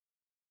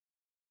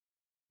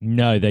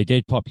 No, they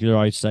did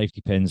popularize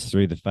safety pins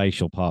through the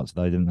facial parts,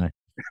 though, didn't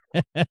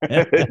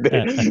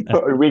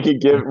we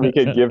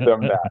could give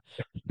them that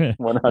they?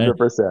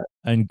 100%.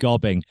 And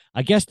gobbing.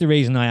 I guess the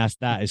reason I asked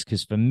that is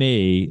because for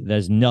me,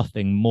 there's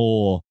nothing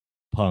more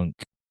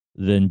punk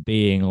than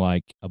being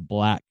like a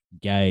black,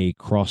 gay,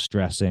 cross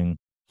dressing,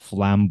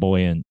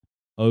 flamboyant,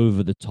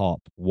 over the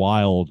top,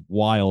 wild,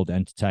 wild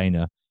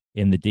entertainer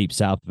in the deep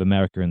south of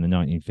America in the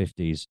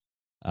 1950s.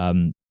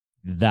 Um,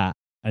 that,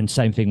 and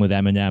same thing with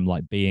Eminem,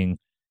 like being,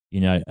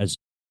 as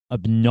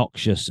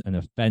obnoxious and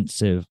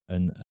offensive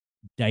and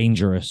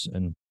dangerous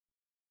and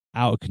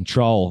out of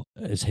control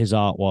as his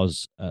art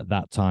was at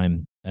that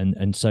time.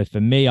 And so for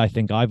me, I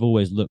think I've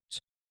always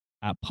looked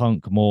at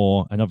punk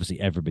more, and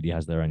obviously everybody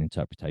has their own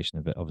interpretation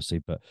of it, obviously,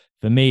 but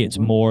for me, it's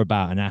Mm-hmm. more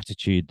about an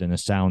attitude than a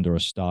sound or a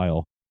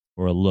style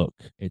or a look.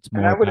 It's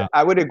And more I would about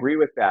I would agree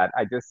with that.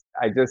 I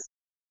just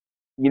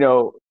you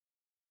know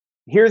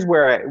here's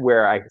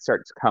where I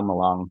start to come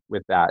along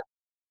with that,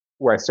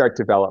 where I start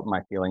to develop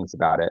my feelings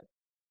about it,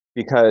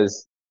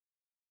 because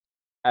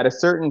at a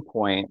certain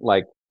point,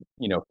 like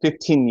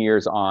 15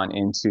 years on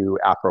into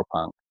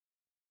Afropunk,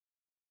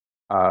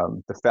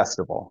 the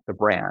festival, the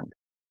brand,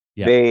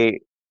 yeah, they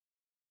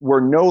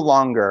were no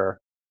longer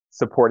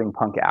supporting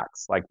punk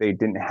acts. Like they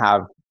didn't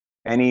have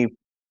any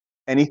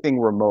anything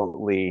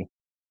remotely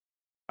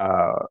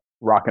uh,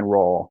 rock and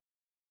roll,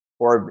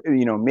 or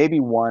maybe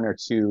one or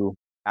two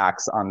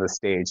acts on the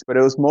stage, but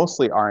it was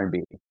mostly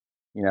R&B,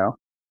 you know.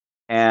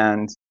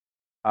 And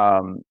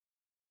um,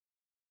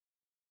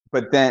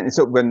 but then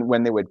so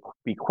when they would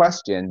be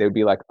questioned, they would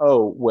be like,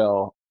 oh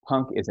well,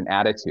 punk is an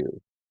attitude,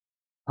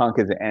 punk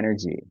is an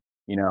energy,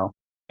 you know.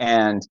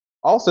 And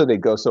also they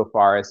go so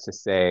far as to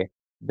say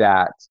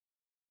that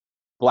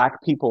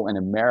black people in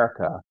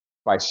America,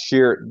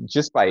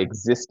 just by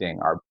existing,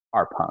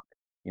 are punk,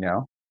 you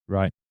know.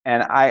 right.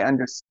 And I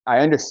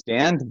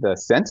understand the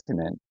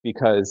sentiment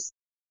because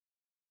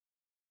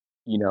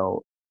you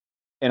know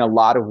in a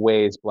lot of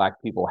ways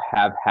black people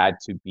have had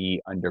to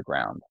be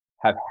underground,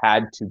 have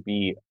had to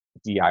be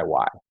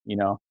DIY,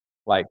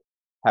 like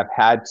have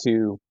had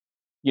to.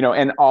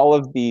 and all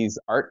of these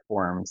art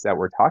forms that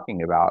we're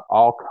talking about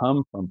all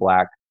come from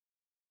Black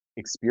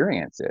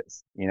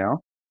experiences.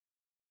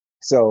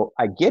 So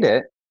I get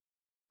it,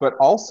 but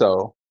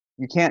also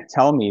you can't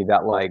tell me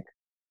that like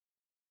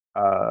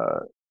uh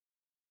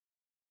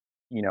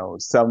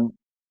some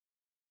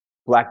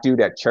Black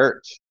dude at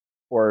church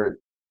or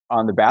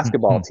on the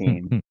basketball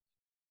team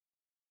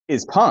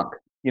is punk.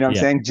 You know what I'm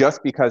Yeah, saying?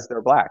 Just because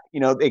they're Black.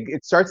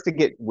 It starts to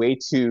get way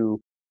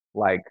too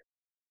like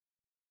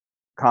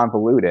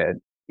convoluted.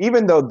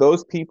 Even though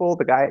those people,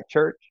 the guy at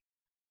church,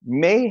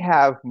 may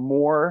have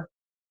more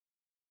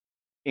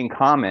in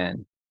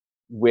common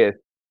with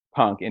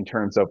punk in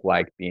terms of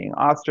like being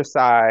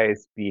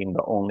ostracized, being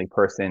the only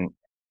person,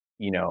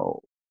 you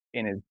know,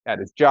 at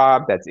his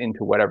job that's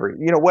into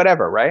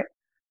whatever, right?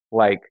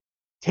 Like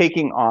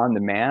taking on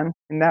the man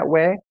in that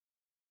way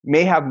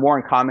may have more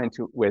in common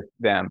with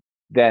them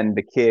than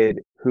the kid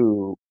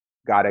who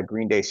got a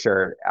Green Day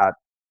shirt at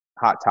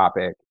Hot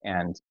Topic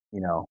and,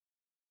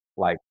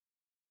 like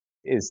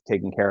is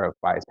taken care of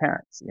by his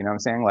parents. You know what I'm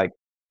saying? Like,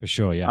 for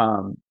sure. Yeah,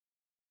 um,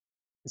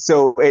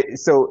 so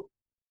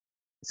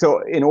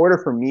in order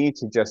for me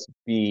to just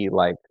be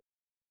like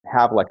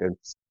have like a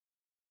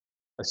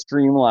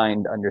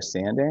streamlined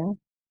understanding,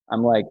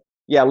 I'm like,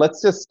 yeah, uh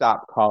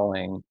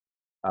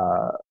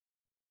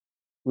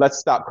let's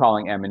stop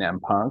calling Eminem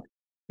punk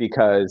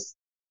because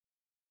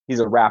he's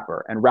a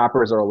rapper and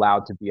rappers are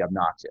allowed to be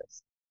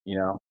obnoxious. You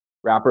know,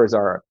 rappers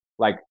are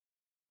like,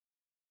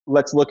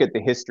 let's look at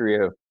the history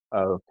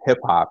of hip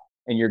hop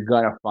and you're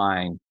gonna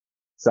find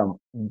some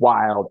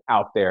wild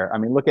out there. I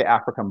mean, look at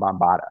African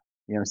Bambaataa.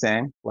 You know what I'm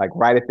saying? Like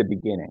right at the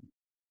beginning,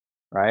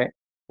 right?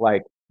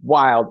 Like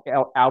wild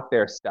out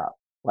there stuff.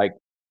 Like,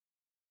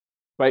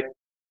 but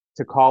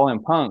to call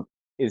him punk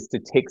is to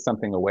take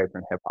something away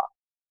from hip hop.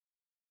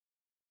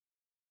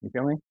 You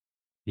feel me?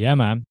 yeah,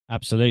 man,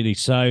 absolutely.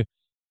 So,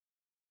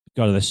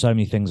 God, there's so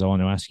many things I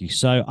want to ask you.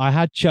 So, I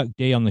had Chuck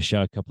D on the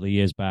show a couple of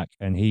years back,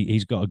 and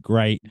he's got a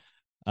great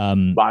A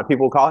lot of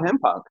people call him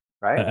punk,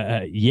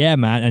 right? yeah,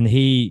 man, and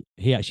he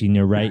actually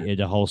narrated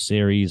a whole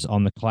series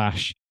on the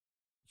Clash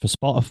for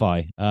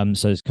Spotify.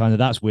 So it's kind of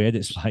that's weird.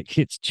 It's like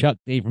it's Chuck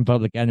D from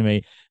Public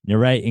Enemy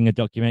narrating a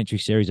documentary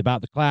series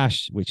about the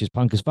Clash, which is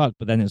punk as fuck,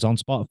 but then it's on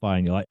Spotify,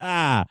 and you're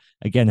like,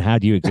 again, how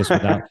do you exist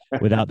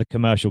without the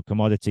commercial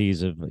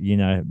commodities of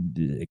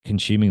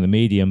consuming the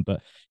medium?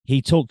 But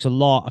he talked a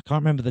lot. I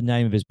can't remember the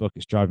name of his book.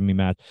 It's driving me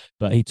mad.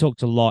 But he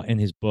talked a lot in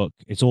his book.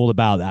 It's all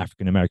about the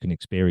African American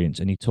experience,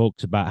 and he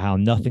talks about how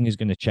nothing is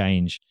going to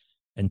change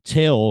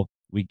until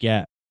we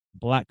get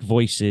Black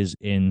voices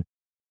in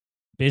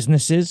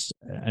businesses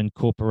and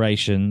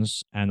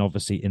corporations, and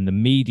obviously in the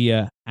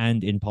media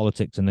and in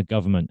politics and the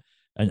government.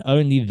 And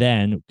only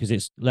then, because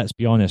it's, let's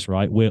be honest,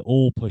 right, we're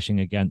all pushing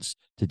against,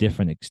 to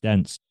different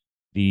extents,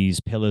 these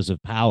pillars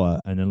of power.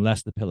 And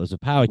unless the pillars of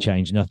power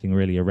change, nothing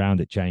really around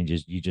it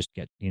changes. You just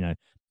get,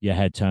 your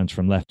head turns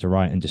from left to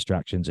right and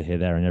distractions are here,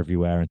 there, and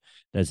everywhere. And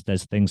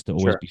there's things to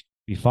always Sure.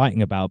 be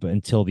fighting about. But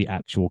until the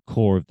actual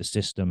core of the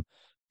system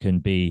can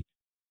be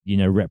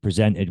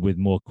represented with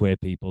more queer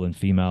people and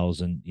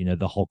females and,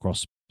 the whole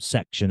cross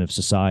section of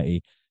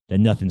society,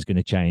 then nothing's going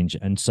to change.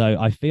 And so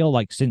I feel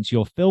like since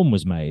your film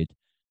was made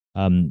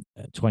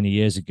 20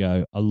 years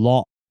ago, a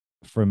lot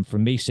from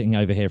me sitting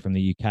over here from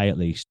the UK, at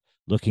least,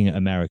 looking at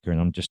America, and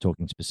I'm just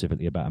talking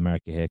specifically about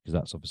America here because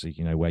that's obviously,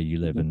 where you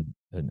live, and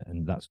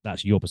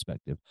that's your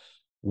perspective.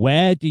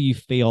 Where do you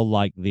feel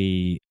like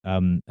the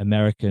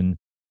American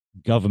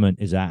government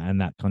is at and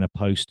that kind of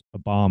post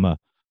Obama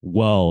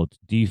world?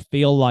 Do you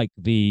feel like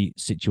the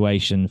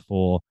situation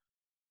for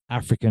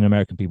African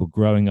American people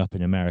growing up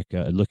in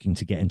America are looking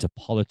to get into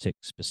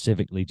politics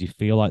specifically? Do you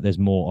feel like there's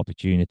more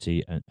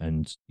opportunity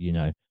and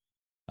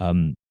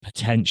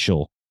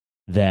potential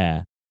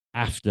there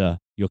after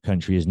your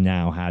country has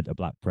now had a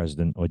Black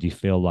president, or do you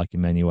feel like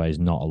in many ways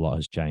not a lot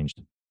has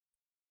changed?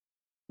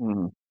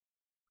 Mhm.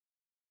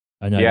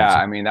 I know Yeah,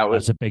 I mean that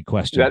was that's a big that,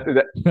 question.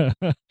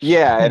 that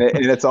yeah, and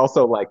it's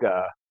also like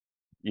a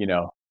you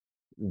know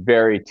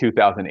very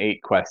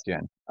 2008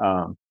 question.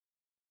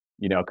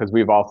 Because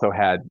we've also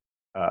had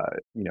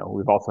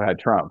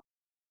Trump,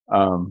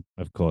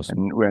 Of course,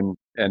 and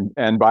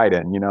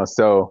Biden.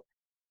 So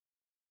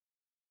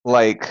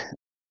like,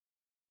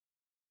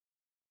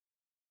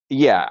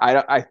 yeah,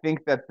 I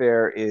think that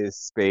there is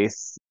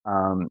space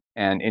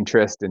and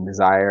interest and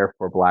desire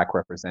for Black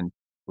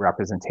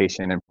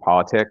representation in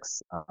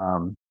politics,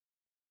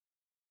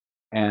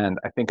 and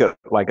I think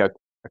like a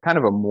kind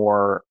of a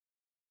more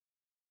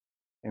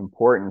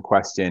important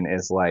question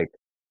is like,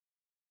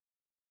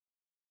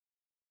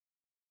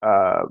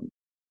 uh,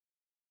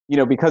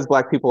 because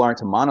Black people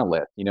aren't a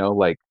monolith,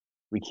 like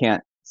we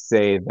can't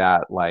say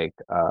that like,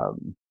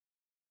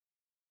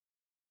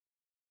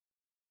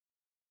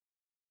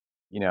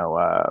 you know,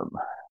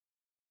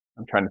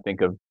 I'm trying to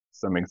think of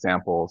some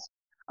examples.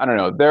 I don't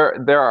know.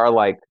 There are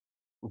like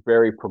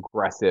very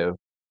progressive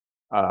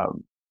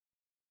um,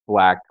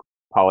 Black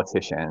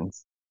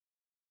politicians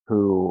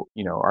who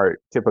are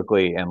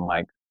typically in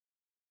like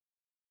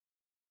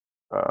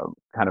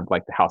kind of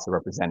like the House of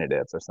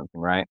Representatives or something,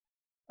 right?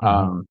 Hmm.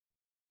 Um,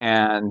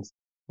 and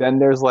then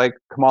there's like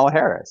Kamala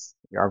Harris,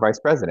 our vice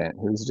president,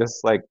 who's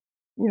just like,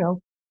 you know,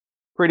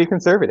 pretty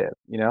conservative,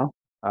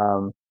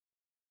 um,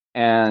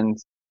 and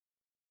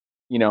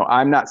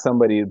I'm not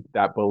somebody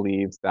that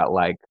believes that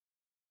like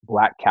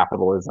black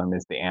capitalism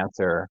is the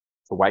answer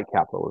to white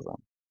capitalism,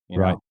 you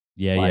Right. know,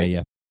 Yeah. Yeah. like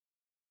Yeah.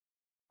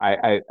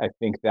 I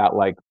think that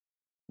like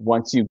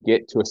once you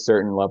get to a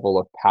certain level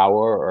of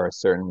power or a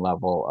certain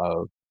level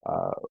of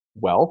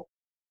wealth,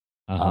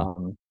 Uh-huh.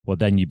 um, Well,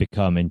 then you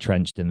become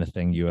entrenched in the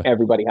thing you were.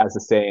 everybody has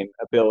the same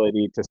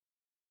ability to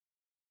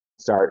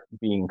start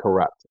being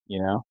corrupt,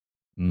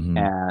 Hmm.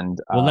 and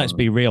Well, let's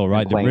be real,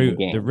 right? The playing the root, the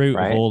game, root of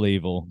right? all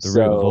evil, the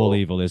root of all So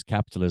evil is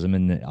capitalism.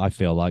 And I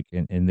feel like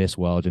in this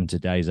world, in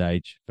today's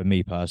age, for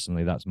me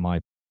personally, that's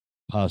my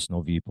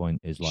personal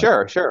viewpoint is like,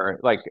 sure,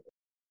 like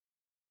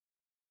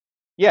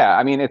yeah,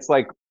 I mean it's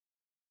like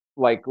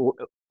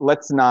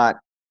let's not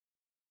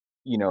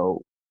you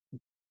know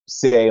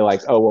say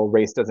like, oh well,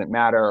 race doesn't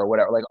matter or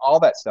whatever. Like all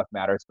that stuff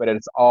matters, but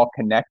it's all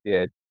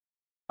connected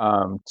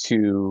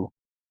to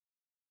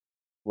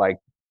like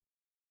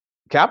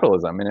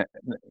capitalism and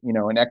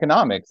and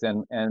economics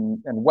and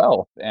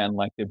wealth and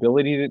like the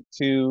ability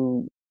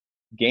to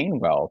gain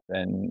wealth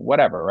and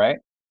whatever, right?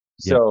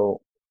 yeah,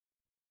 So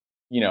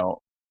you know,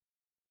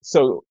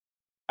 so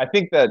I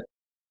think that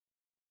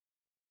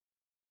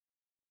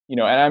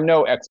and I'm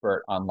no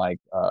expert on like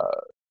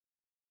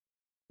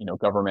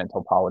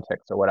governmental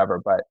politics or whatever,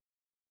 but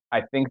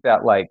I think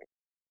that like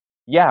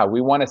yeah,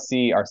 we want to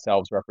see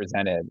ourselves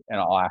represented in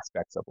all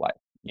aspects of life.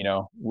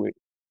 We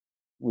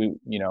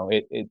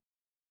it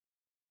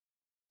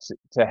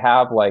to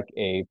have like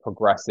a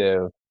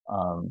progressive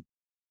um,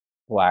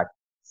 black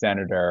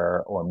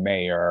senator or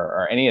mayor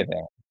or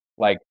anything,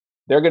 like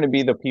they're going to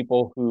be the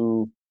people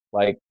who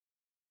like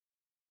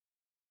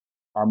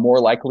are more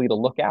likely to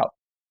look out,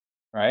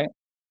 right?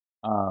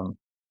 Um,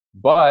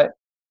 but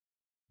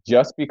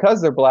just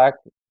because they're black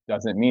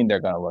doesn't mean they're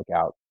going to look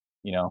out.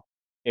 You know,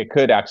 it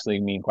could actually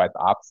mean quite the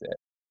opposite.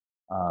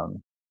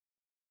 Um,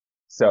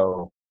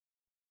 so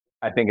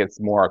I think it's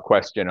more a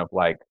question of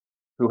like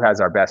who has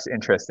our best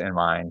interest in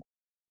mind.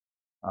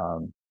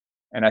 Um,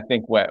 and I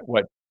think what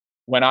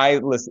when I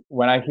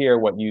hear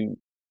what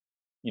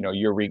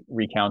you're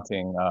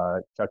recounting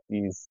Chuck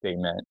D's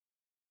statement,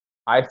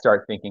 I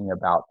start thinking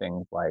about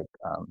things like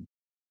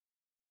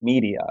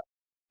media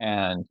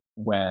and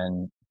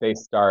when they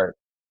start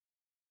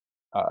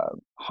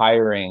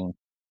hiring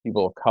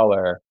people of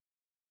color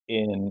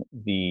in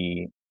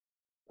the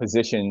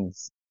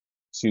positions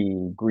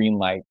to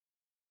greenlight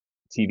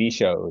TV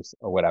shows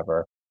or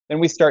whatever, then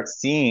we start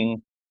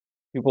seeing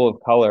people of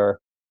color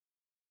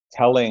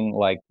telling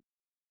like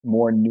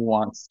more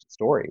nuanced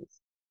stories,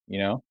 you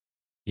know?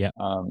 yeah,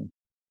 Um,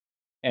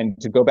 and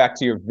to go back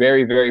to your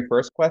very, very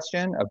first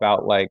question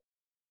about like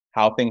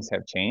how things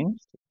have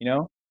changed,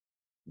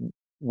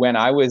 when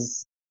I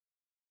was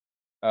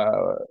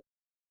uh,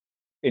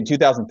 in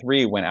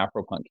 2003, when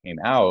Afropunk came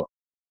out,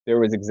 there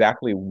was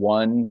exactly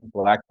one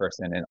black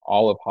person in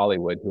all of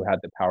Hollywood who had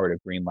the power to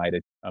greenlight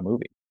a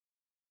movie,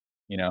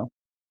 you know?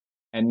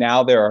 And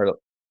now there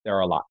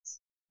are lots,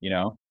 you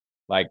know?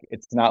 Like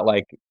it's not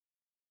like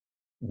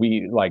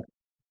we like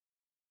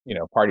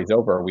party's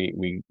over,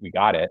 we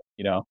got it,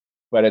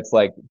 but it's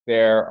like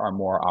there are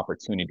more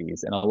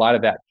opportunities, and a lot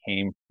of that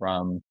came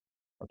from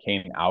or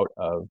came out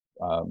of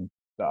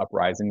the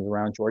uprisings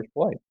around George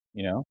Floyd.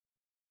 You know,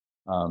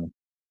 um,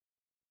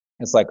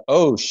 it's like,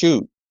 oh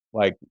shoot,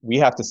 like we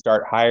have to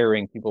start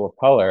hiring people of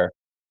color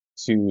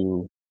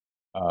to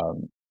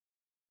um,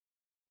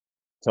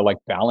 like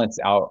balance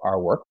out our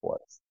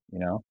workforce.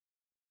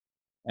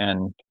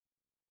 And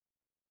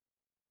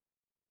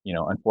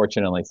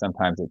unfortunately,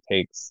 sometimes it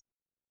takes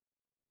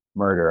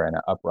murder and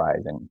an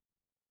uprising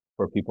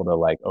for people to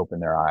like open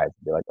their eyes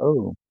and be like,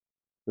 oh,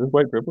 this is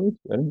white privilege.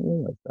 I didn't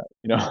realize that.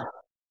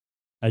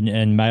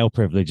 and male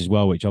privilege as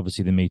well, which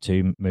obviously the Me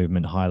Too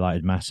movement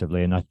highlighted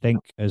massively. And I think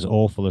as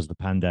awful as the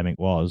pandemic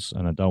was,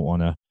 and I don't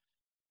want to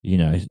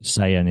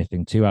say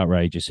anything too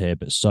outrageous here,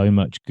 but so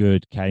much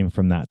good came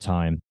from that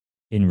time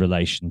in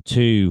relation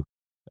to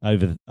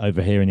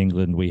over here in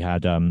England. We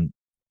had a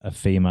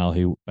female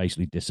who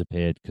basically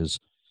disappeared because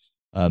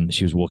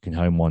she was walking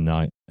home one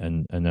night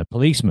and a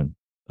policeman,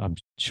 I'm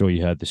sure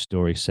you heard this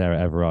story, Sarah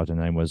Everard, her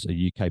name was,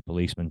 a UK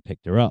policeman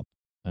picked her up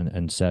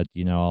and said,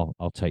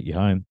 I'll take you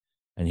home.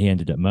 And he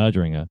ended up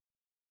murdering her.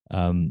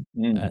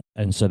 Mm,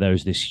 And so there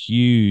was this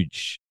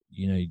huge,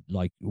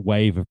 like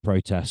wave of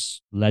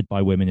protests led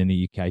by women in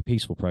the UK,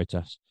 peaceful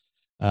protests.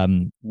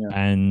 yeah.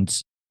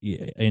 And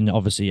in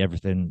obviously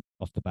everything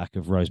off the back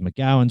of Rose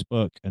McGowan's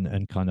book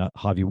and kind of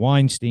Harvey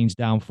Weinstein's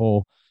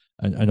downfall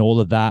and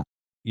all of that,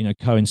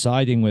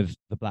 coinciding with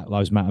the Black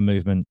Lives Matter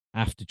movement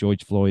after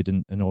George Floyd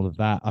and all of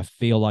that, I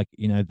feel like,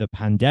 the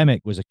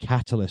pandemic was a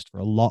catalyst for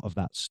a lot of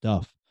that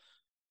stuff.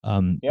 Yeah,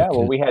 well,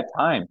 Because we had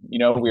time.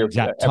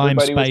 exact time,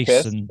 Everybody was space,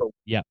 pissed. and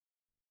yeah,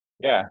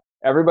 Yeah,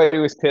 everybody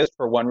was pissed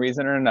for one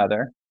reason or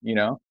another,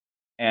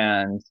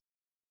 and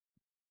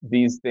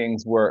these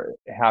things were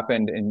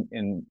happened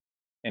in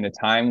a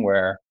time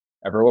where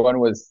everyone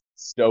was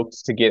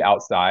stoked to get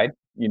outside,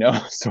 you know?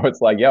 So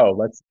it's like, yo,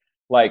 let's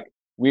like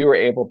we were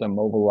able to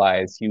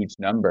mobilize huge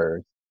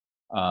numbers,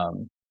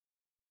 um,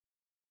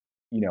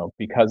 you know,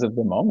 because of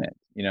the moment,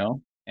 you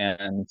know?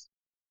 And,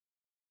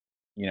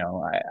 you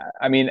know,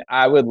 I mean,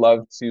 I would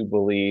love to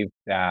believe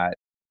that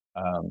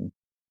um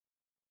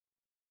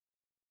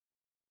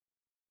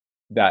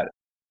that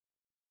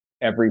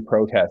every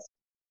protest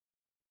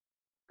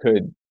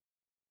could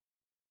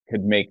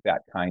make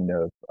that kind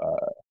of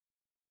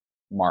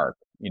mark,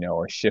 you know,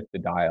 or shift the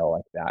dial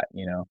like that,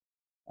 you know.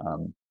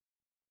 Um,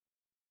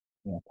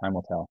 you know, time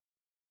will tell.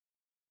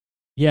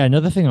 Yeah,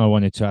 another thing I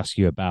wanted to ask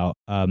you about,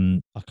 I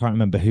can't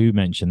remember who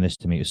mentioned this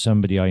to me. It was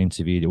somebody I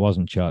interviewed. It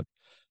wasn't Chuck,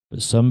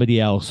 but somebody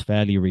else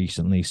fairly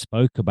recently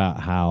spoke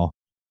about how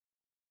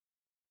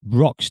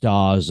rock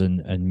stars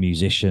and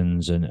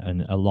musicians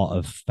and a lot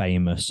of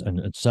famous and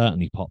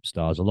certainly pop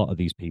stars, a lot of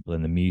these people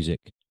in the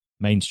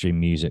mainstream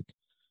music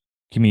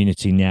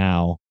community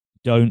now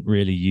don't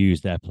really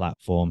use their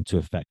platform to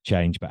affect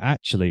change. But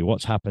actually,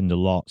 what's happened a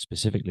lot,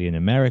 specifically in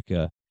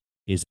America,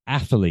 is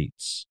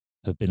athletes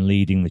have been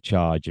leading the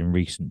charge in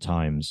recent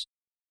times.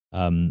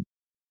 Um,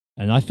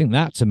 and I think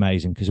that's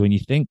amazing because when you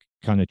think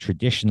kind of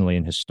traditionally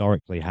and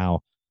historically how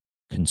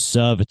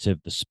conservative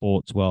the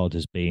sports world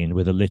has been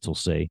with a little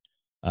c,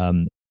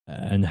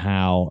 and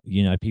how,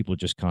 people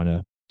just kind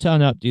of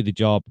turn up, do the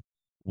job,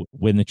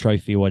 win the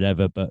trophy or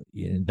whatever. But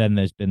then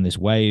there's been this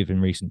wave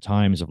in recent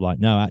times of like,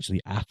 no,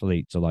 actually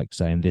athletes are like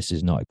saying this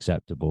is not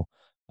acceptable,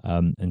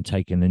 and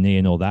taking the knee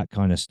and all that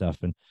kind of stuff.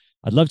 And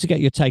I'd love to get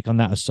your take on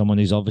that as someone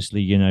who's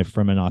obviously,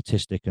 from an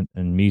artistic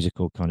and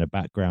musical kind of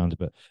background.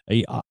 But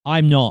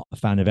I'm not a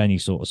fan of any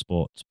sort of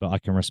sports, but I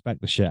can respect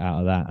the shit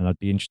out of that. And I'd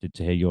be interested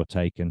to hear your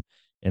take and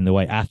in the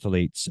way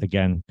athletes,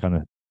 again, kind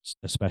of,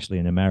 especially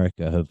in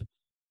America, have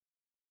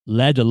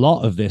led a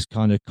lot of this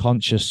kind of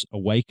conscious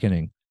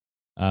awakening,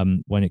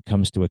 when it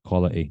comes to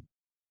equality.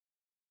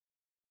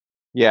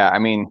 Yeah, I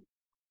mean,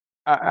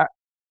 I,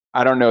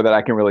 I don't know that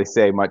I can really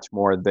say much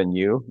more than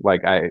you.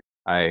 Like I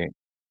I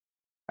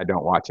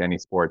don't watch any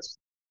sports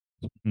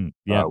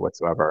Yeah,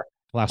 whatsoever.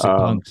 classic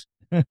Um, punks.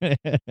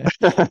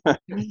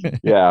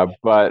 yeah,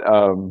 but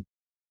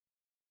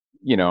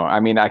you know, I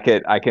mean, I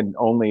can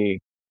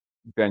only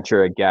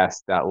venture a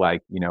guess that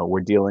like, you know,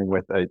 we're dealing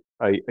with a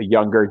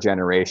younger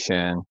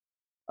generation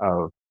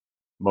of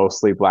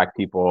mostly black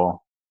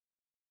people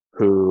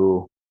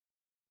who,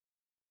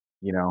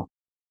 you know,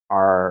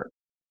 are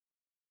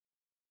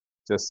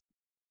just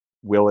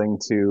willing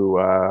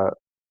to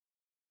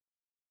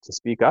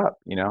speak up,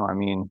 you know? I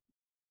mean,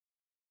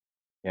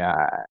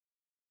 yeah,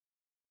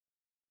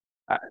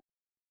 I,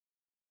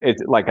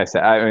 it's like I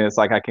said, I mean, it's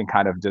like I can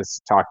kind of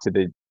just talk to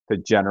the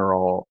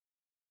general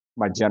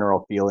my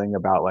general feeling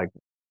about like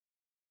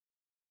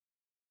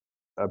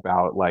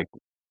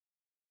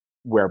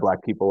where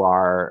black people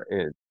are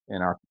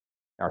in our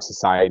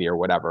society or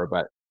whatever,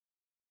 but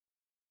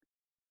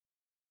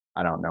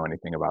I don't know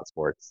anything about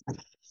sports.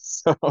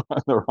 So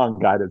I'm the wrong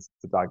guy to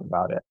talk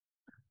about it.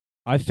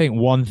 I think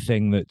one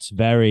thing that's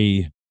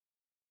very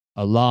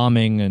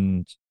alarming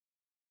and,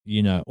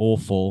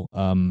 awful,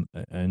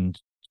 and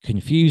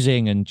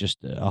confusing and just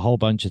a whole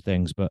bunch of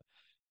things, but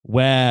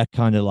where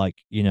kind of like,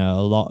 a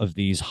lot of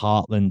these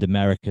heartland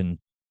American,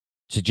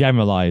 to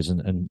generalize,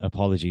 and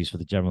apologies for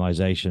the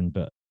generalization,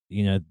 but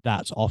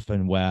that's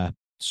often where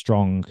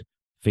strong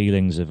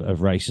feelings of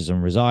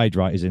racism reside,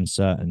 right, is in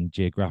certain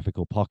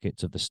geographical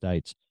pockets of the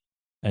states.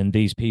 And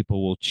these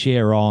people will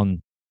cheer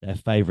on their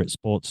favorite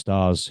sports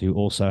stars who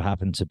also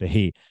happen to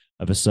be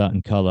of a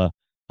certain color,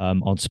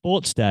 on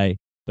sports day,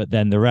 but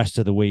then the rest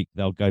of the week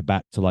they'll go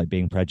back to like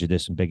being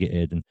prejudiced and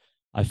bigoted. And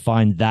I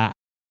find that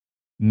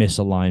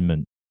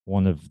misalignment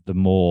one of the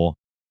more,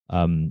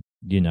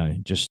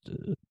 just,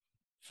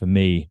 for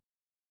me,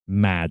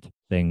 mad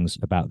things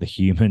about the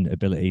human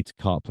ability to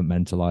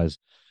compartmentalize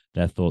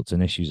their thoughts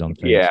and issues on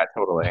things. Yeah,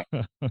 totally.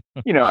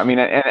 You know, I mean,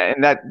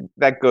 and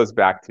that goes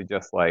back to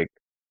just like,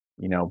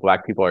 you know,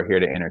 black people are here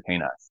to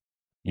entertain us,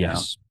 you know,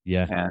 Yes,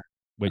 yeah. and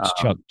Which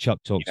Chuck you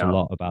talks a know,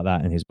 lot about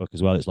that in his book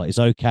as well. It's like it's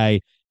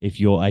okay if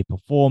you're a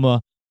performer,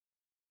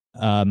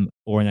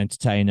 or an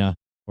entertainer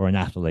or an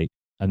athlete,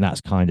 and that's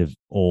kind of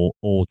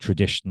all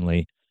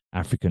traditionally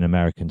African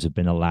Americans have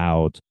been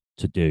allowed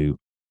to do,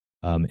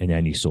 in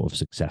any sort of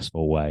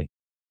successful way,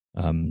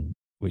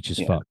 which is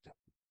yeah, fucked.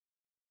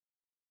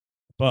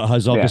 But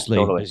has yeah, obviously,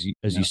 totally. as you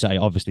Yeah. say,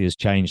 obviously has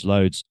changed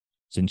loads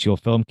since your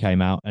film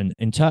came out. And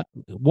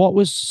what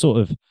was sort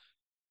of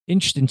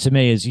interesting to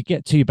me is you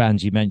get two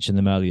bands, you mentioned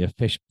them earlier,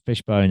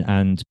 Fishbone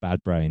and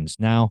Bad Brains.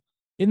 Now,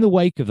 in the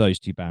wake of those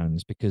two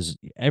bands, because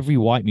every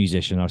white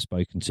musician I've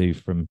spoken to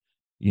from,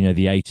 the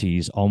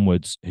 80s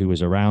onwards who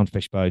was around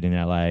Fishbone in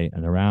LA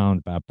and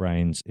around Bad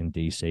Brains in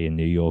DC and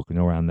New York and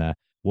all around there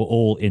were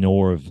all in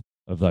awe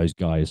of those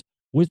guys.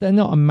 Was there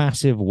not a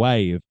massive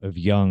wave of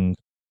young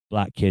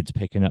black kids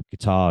picking up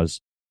guitars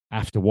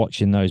after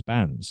watching those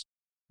bands?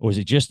 Or is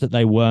it just that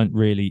they weren't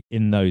really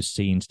in those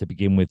scenes to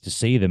begin with to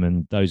see them,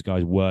 and those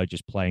guys were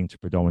just playing to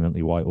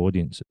predominantly white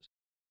audiences?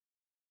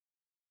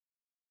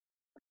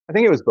 I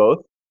think it was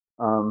both.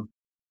 Um,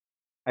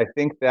 I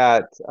think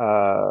that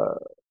I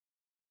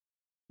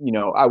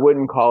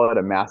wouldn't call it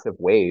a massive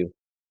wave,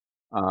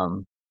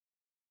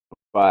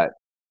 but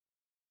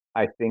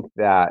I think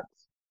that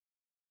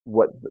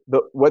what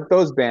what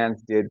those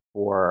bands did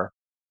for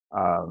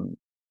um,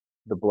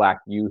 the black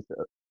youth,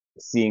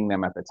 seeing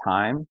them at the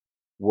time,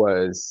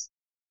 was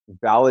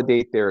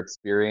validate their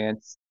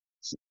experience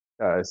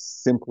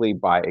simply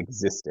by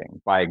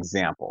existing, by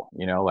example.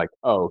 Like,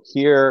 oh,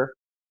 here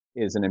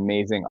is an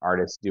amazing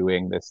artist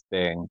doing this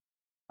thing,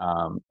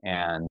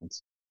 and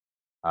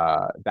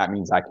that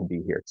means I can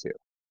be here too,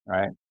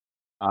 right?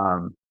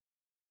 Um,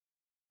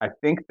 I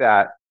think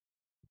that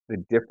the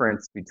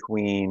difference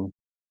between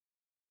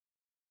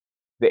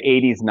the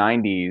 80s,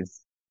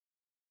 90s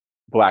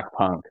black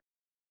punk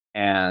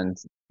and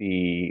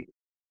the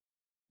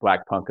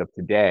black punk of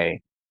today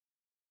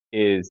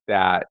is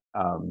that,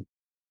 and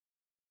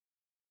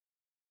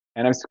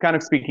I'm kind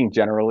of speaking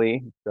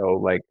generally, so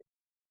like,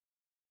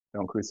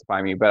 don't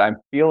crucify me, but I'm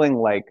feeling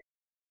like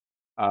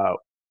uh,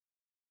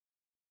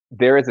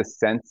 there is a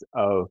sense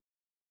of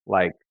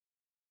like,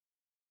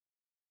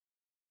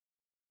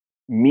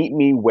 meet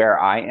me where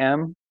I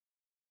am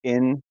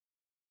in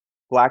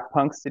black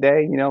punks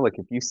today. Like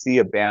if you see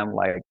a band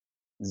like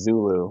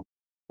Zulu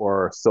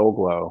or Soul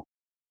Glow,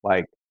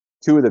 like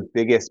two of the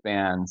biggest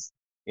bands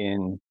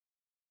in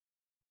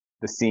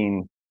the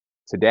scene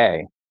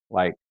today,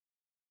 like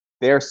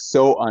they're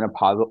so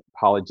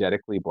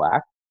unapologetically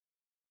black,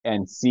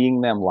 and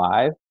seeing them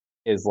live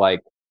is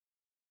like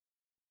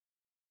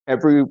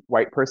every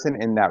white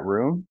person in that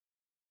room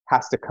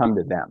has to come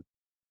to them.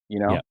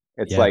 Yeah.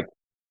 It's Yeah. like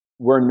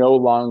we're no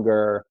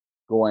longer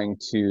going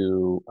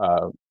to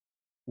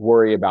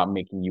worry about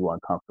making you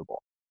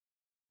uncomfortable,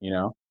 you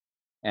know?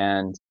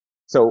 And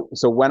so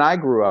when I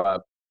grew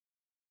up,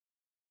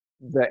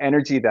 the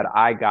energy that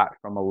I got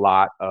from a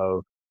lot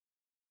of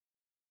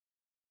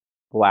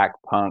black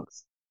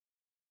punks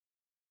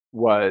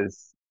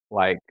was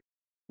like,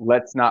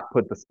 let's not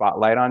put the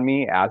spotlight on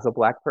me as a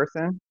black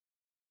person.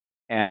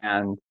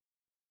 And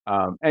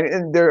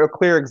there are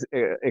clear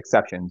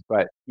exceptions,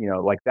 but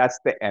like that's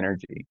the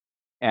energy.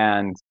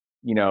 And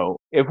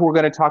if we're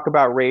going to talk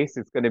about race,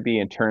 it's going to be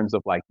in terms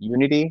of like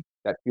unity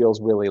that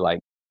feels really like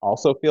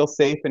also feels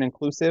safe and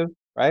inclusive,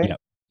 right? Yep.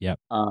 Yep.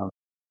 Um,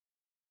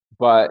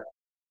 but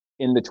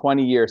in the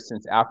 20 years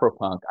since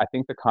Afropunk, I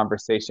think the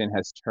conversation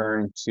has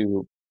turned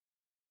to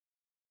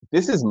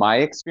this is my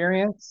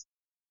experience,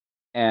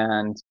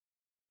 and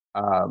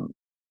um,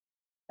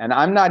 and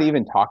I'm not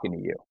even talking to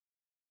you.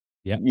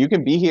 Yep. You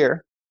can be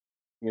here,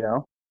 you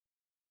know,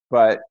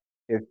 but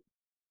if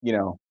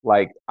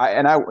like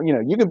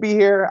you can be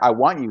here. I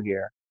want you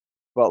here,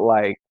 but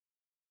like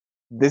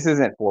this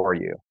isn't for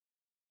you,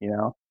 you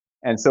know.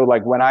 And so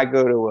like when I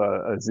go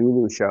to a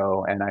Zulu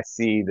show and I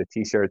see the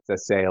T-shirts that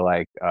say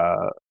like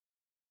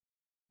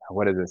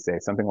what does it say?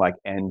 Something like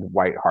 "End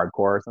White Hardcore"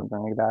 or something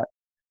like that.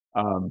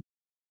 Um,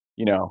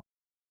 you know,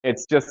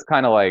 it's just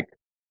kind of like,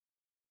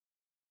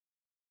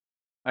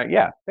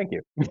 yeah, thank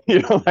you.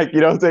 Like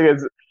what I'm saying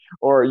is,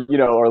 or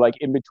like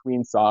in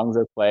between songs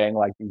are playing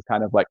like these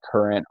kind of like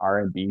current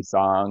R&B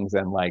songs,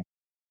 and like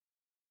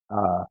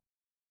uh,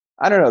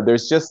 I don't know.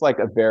 There's just like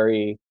a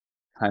very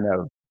kind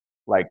of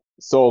like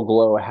Soul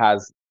Glow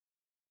has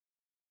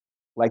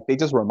like they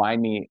just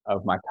remind me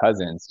of my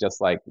cousins.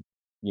 Just like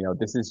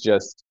this is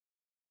just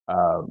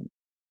um,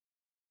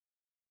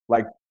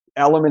 like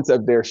elements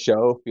of their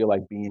show feel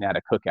like being at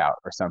a cookout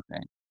or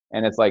something,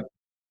 and it's like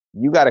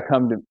you got to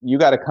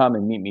come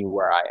and meet me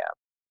where I am.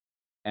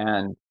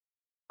 And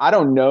I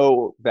don't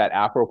know that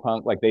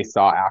Afropunk, like they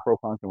saw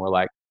Afropunk and were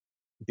like,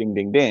 ding,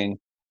 ding, ding.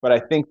 But I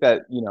think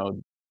that,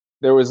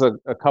 there was a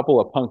couple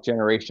of punk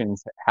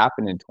generations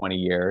happen in 20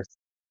 years.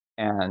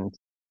 And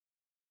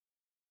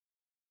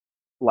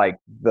like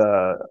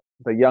the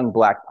young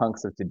black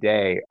punks of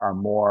today are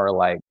more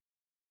like,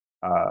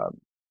 uh,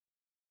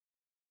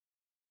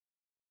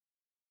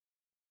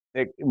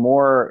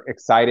 more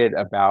excited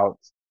about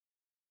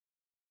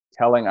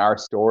telling our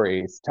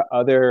stories to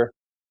other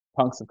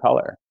punks of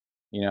color,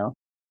 you know?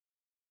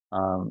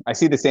 I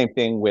see the same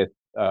thing with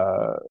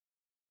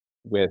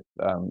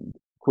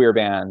queer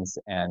bands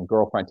and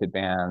girl fronted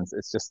bands.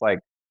 It's just like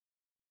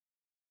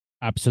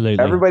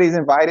Absolutely. everybody's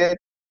invited,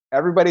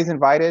 everybody's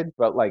invited,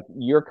 but like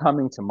you're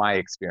coming to my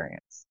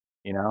experience,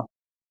 you know?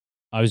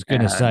 I was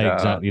going to And say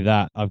exactly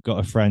that. I've got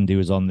a friend who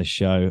was on the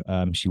show.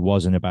 She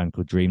was in a band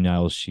called Dream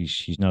Nails.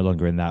 She's no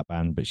longer in that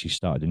band, but she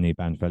started a new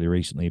band fairly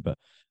recently. But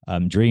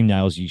Dream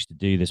Nails used to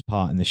do this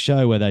part in the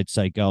show where they'd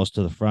say "girls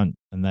to the front,"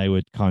 and they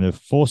would kind of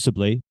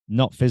forcibly,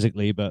 not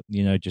physically, but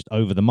just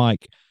over the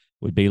mic,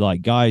 would be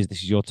like, "Guys,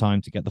 this is your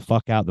time to get the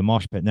fuck out the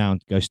mosh pit now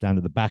and to go stand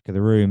at the back of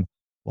the room,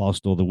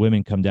 whilst all the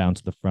women come down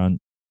to the front."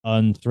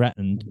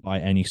 Unthreatened by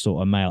any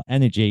sort of male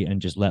energy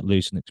and just let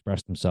loose and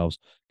express themselves.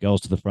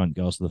 Girls to the front,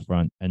 girls to the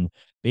front. And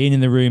being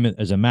in the room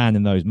as a man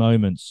in those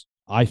moments,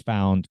 I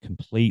found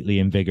completely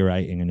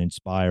invigorating and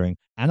inspiring.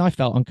 And I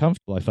felt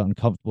uncomfortable. I felt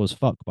uncomfortable as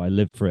fuck, but I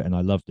lived for it and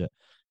I loved it.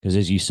 Because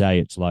as you say,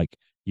 it's like,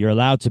 you're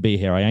allowed to be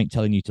here. I ain't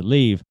telling you to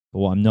leave, but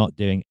what I'm not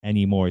doing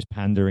anymore is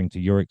pandering to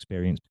your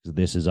experience because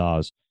this is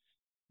ours.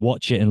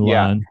 Watch it and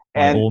Yeah. learn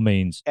by And all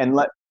means. and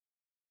let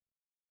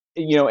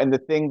and the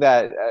thing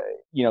that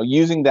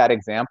using that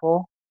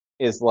example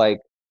is like,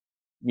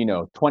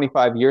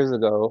 25 years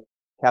ago,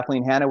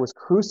 Kathleen Hanna was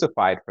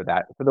crucified for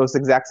that, for those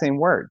exact same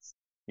words,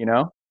 you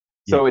know?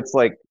 Yeah, So it's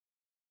like,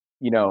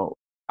 you know,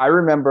 I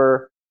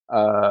remember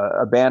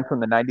a band from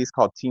the 90s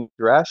called Team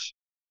Dresch,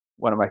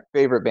 one of my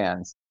favorite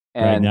bands.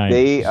 great And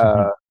name.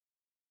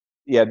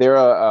 yeah, they're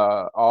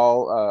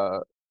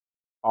all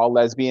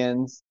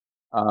lesbians.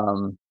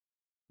 Um,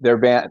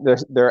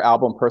 their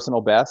album Personal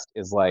Best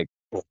is like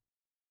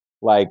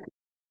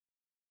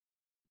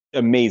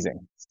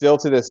amazing. Still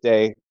to this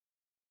day,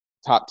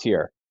 top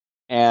tier.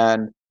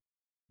 And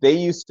they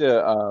used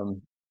to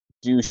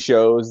do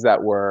shows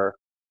that were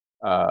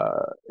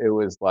it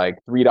was like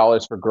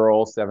 $3 for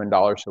girls,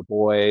 $7 for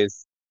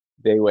boys.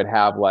 They would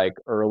have like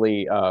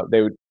early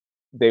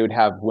they would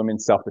have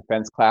women's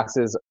self-defense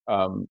classes.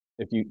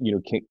 If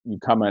you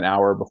come an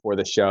hour before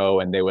the show,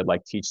 and they would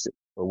like teach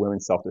for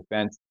women's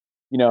self-defense,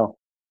 you know,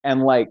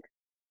 and like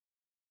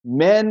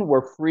men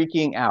were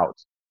freaking out,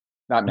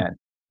 not men,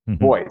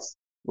 boys,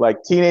 like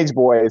teenage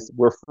boys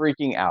were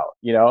freaking out,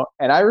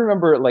 And I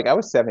remember like I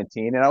was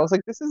 17 and I was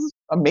like, this is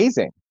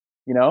amazing,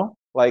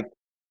 like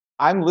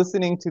I'm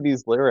listening to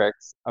these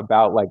lyrics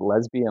about like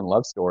lesbian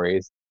love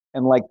stories,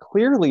 and like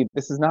clearly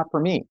this is not for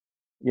me,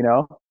 you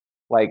know?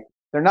 Like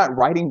they're not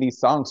writing these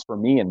songs for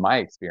me in my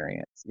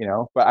experience,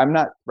 but I'm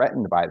not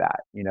threatened by that,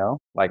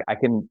 Like I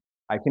can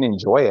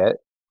enjoy it.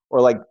 Or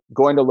like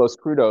going to Los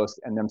Crudos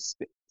and them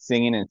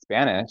singing in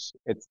Spanish.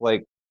 It's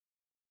like,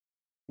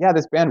 yeah,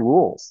 this band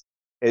rules.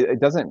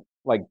 It doesn't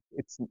like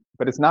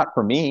but it's not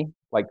for me.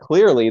 Like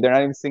clearly they're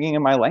not even singing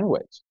in my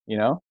language.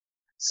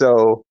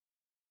 So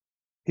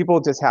people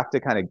just have to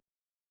kind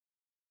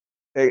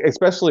of,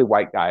 especially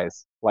white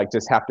guys, like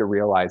just have to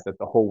realize that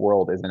the whole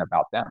world isn't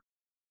about them.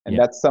 And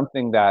Yeah. that's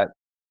something that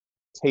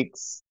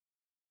takes,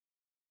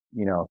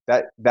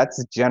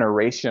 that's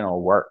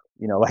generational work,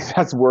 like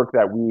that's work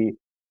that we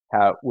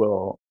have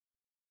will,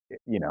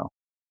 you know,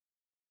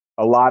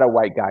 a lot of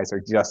white guys are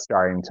just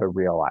starting to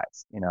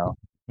realize.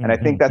 And I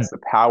think that's the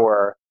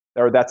power,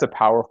 or that's a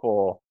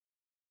powerful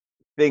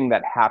thing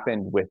that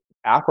happened with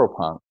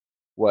Afropunk.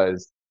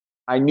 Was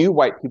I knew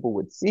white people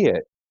would see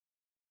it.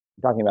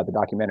 Talking about the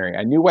documentary,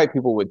 I knew white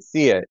people would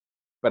see it,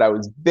 but I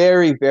was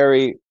very,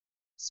 very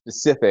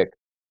specific,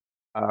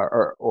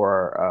 or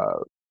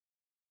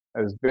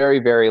I was very,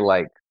 very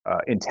like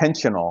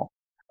intentional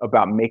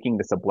about making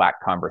this a black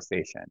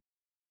conversation.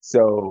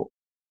 So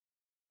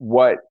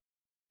what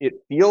it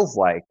feels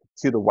like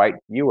to the white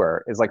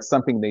viewer is like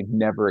something they've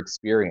never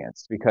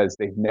experienced, because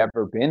they've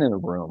never been in a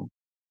room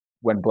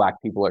when black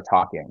people are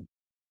talking,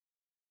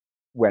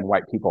 when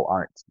white people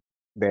aren't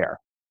there.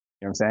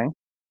 You know what I'm saying?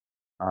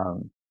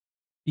 Um,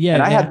 Yeah,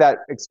 and I they had that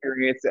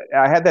experience.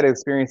 I had that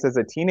experience as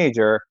a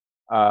teenager.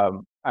 I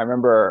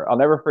remember, I'll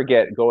never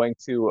forget going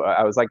to.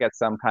 I was like at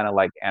some kind of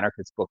like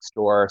anarchist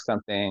bookstore or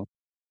something,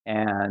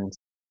 and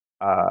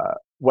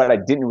what I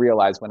didn't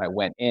realize when I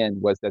went in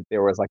was that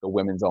there was like a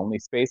women's only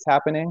space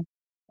happening,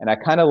 and I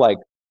kind of like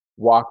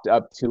walked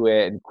up to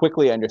it and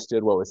quickly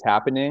understood what was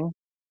happening,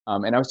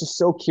 and I was just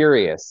so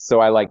curious. So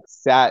I like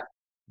sat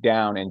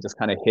down and just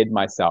kind of hid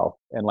myself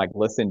and like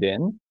listened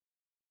in,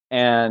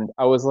 and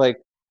I was like,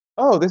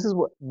 oh, this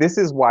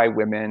is why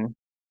women,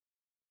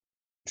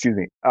 excuse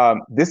me,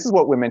 this is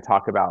what women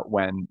talk about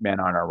when men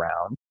aren't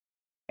around.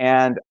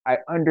 And I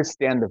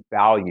understand the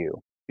value,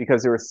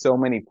 because there were so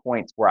many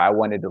points where I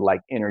wanted to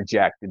like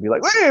interject and be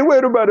like, hey,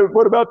 wait about it,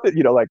 what about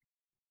that,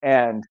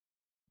 and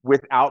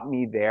without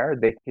me there,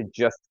 they could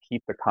just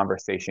keep the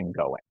conversation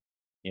going,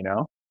 you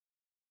know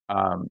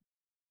um,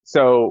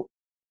 so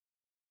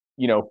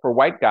for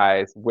white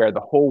guys, where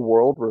the whole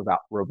world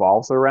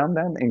revolves around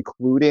them,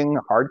 including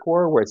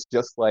hardcore, where it's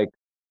just like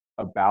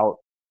about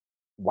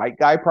white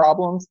guy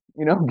problems,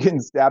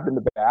 getting stabbed in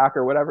the back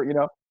or whatever,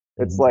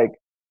 it's Mhm. like,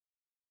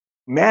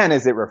 man,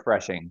 is it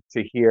refreshing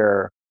to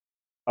hear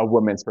a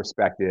woman's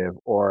perspective,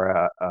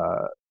 or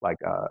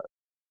like a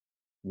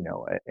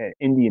an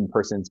Indian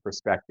person's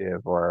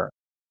perspective, or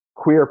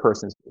queer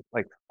person's,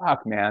 like,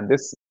 fuck, man,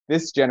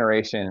 this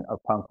generation of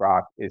punk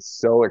rock is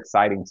so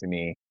exciting to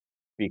me,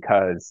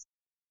 because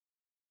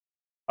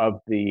of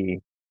the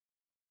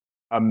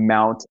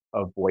amount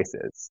of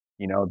voices,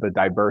 the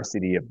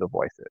diversity of the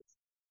voices.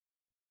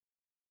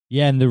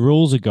 Yeah, and the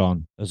rules are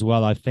gone as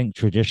well. I think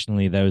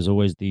traditionally there was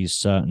always these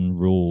certain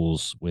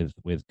rules with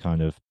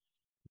kind of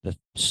the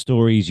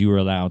stories you were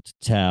allowed to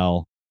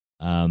tell,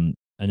 and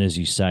as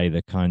you say,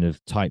 the kind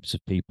of types of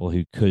people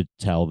who could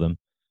tell them.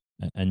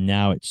 And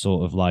now it's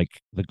sort of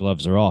like the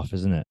gloves are off,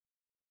 isn't it?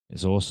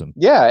 It's awesome.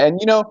 Yeah, and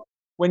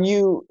when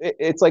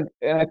it's like,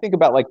 and I think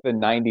about like the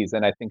 90s,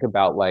 and I think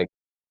about like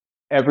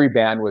every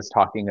band was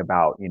talking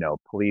about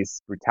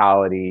police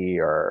brutality,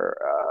 or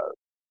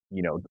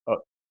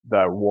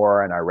the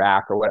war in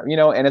Iraq or whatever,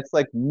 and it's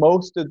like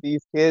most of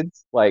these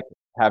kids like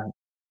have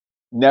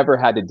never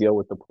had to deal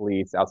with the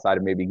police outside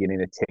of maybe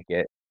getting a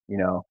ticket, you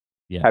know,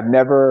 Yeah. have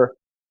never,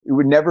 it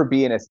would never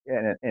be in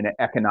an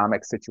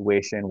economic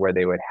situation where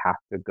they would have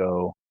to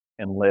go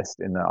enlist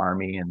in the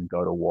army and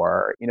go to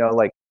war.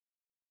 Like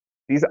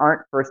these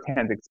aren't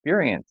firsthand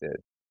experiences.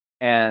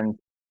 And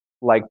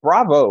like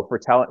bravo for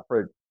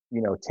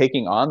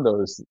taking on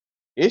those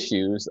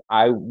issues.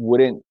 I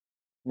wouldn't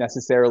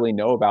necessarily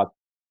know about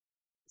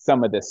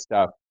some of this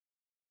stuff,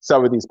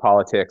 some of these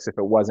politics if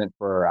it wasn't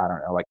for, I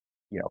don't know, like,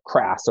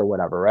 crass or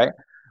whatever, right?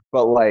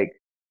 But like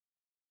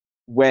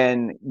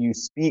when you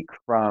speak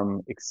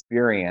from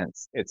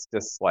experience, it's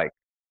just like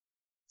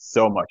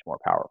so much more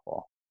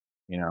powerful,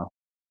 you know.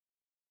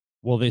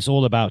 Well, it's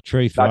all about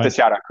truth, Not to right?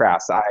 shout out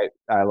crass. I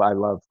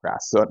love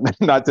crass. So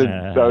not to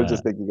I was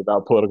just thinking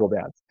about political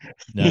bands.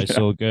 No, it's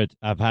all good.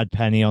 I've had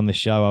Penny on the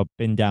show. I've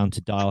been down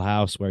to Dial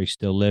House where he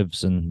still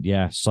lives, and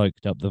yeah,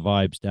 soaked up the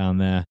vibes down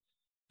there.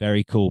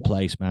 Very cool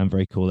place, man.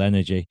 Very cool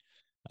energy.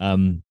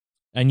 Um,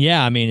 and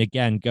yeah, I mean,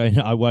 again, going,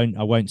 I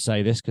won't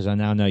say this because I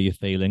now know your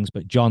feelings,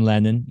 but John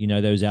Lennon,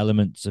 those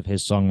elements of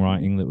his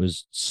songwriting that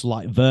was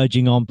slight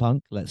verging on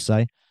punk, let's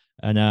say.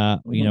 And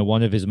Mm-hmm.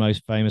 one of his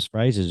most famous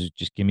phrases is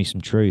just give me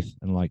some truth.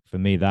 And like for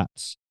me,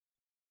 that's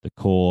the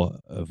core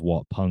of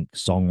what punk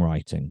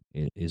songwriting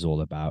is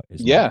all about,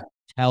 is like, Yeah,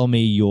 tell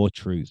me your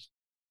truth.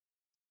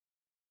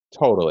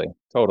 totally,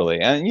 totally.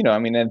 And I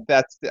mean, and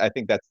I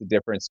think that's the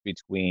difference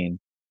between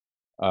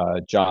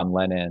John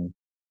Lennon,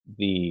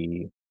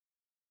 the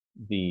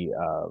the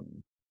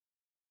um,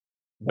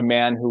 the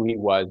man who he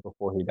was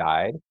before he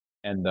died,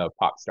 and the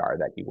pop star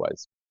that he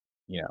was,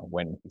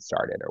 when he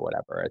started or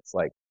whatever. It's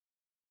like,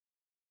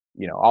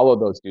 all of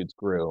those dudes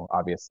grew,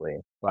 obviously,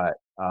 but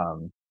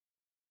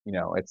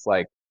it's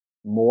like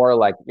more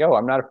like, yo,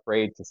 I'm not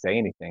afraid to say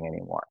anything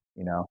anymore.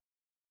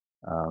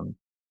 Um,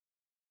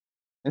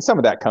 and some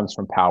of that comes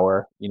from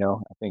power.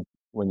 I think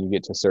when you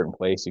get to a certain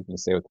place, you can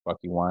say what the fuck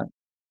you want.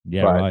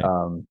 Yeah, But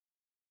right.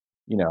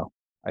 you know,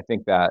 I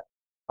think that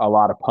a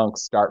lot of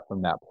punks start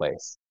from that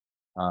place.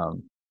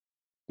 Um,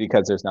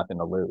 because there's nothing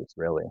to lose,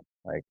 really.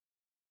 Like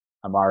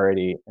I'm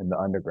already in the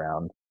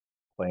underground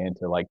playing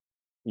to like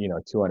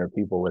 200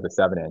 people with a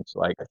 7 inch.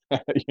 Like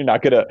you're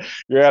gonna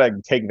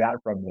take that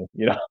from me.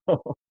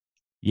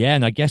 Yeah,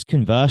 and I guess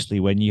conversely,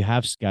 when you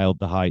have scaled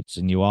the heights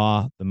and you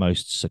are the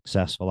most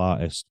successful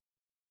artist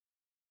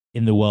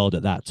in the world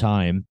at that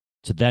time,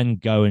 to then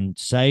go and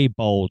say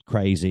bold,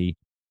 crazy,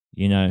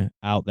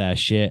 out there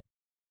shit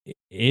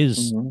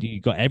is Mm-hmm.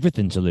 you got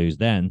everything to lose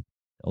then.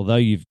 Although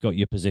you've got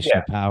your position Yeah,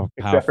 of power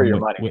except for from your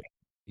which, money.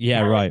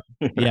 yeah, right.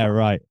 Yeah,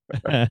 right.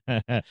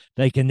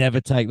 They can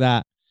never take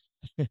that.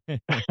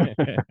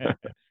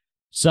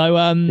 So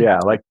Yeah,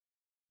 like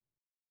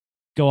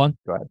go on.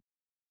 go ahead.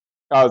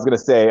 I was gonna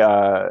say,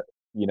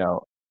 you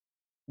know,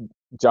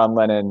 John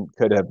Lennon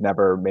could have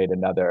never made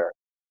another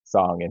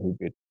song and he'd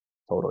be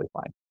totally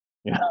fine.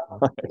 You know?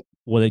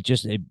 Well,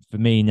 for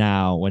me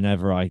now,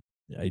 whenever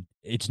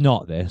it's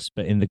not this,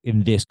 but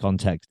in this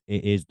context,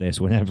 it is this.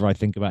 Whenever I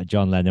think about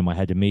John Lennon, my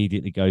head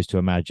immediately goes to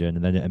Imagine,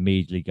 and then it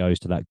immediately goes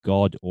to that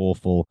god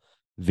awful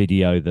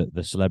video that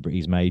the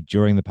celebrities made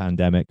during the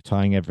pandemic,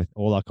 tying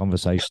all our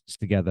conversations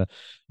together,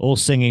 all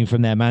singing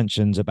from their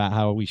mansions about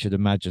how we should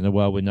imagine a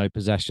world with no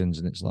possessions,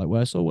 and it's like,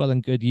 well, it's all well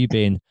and good you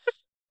being,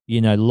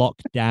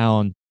 locked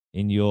down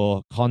in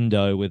your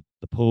condo with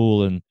the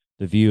pool and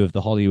the view of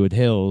the Hollywood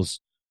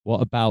Hills.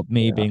 What about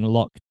me Yeah. being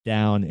locked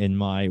down in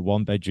my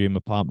one bedroom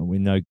apartment with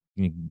no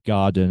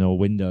garden or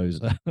windows?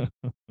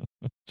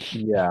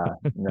 Yeah.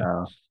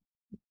 No,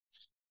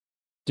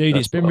 Dude,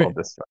 that's a little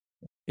distressing.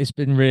 it's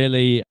been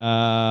really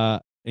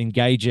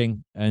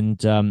engaging and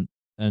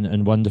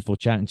wonderful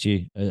chatting to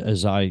you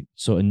as I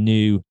sort of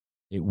knew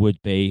it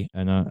would be.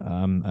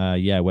 And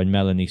yeah, when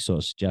Melanie sort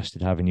of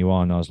suggested having you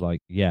on, I was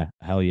like, yeah,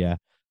 hell yeah.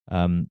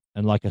 And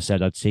like I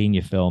said, I'd seen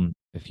your film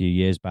a few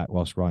years back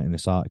whilst writing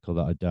this article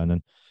that I'd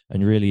done,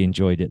 and really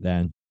enjoyed it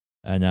then.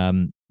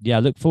 And yeah, I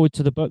look forward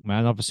to the book,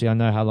 man. Obviously, I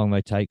know how long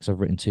they take, 'cause I've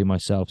written two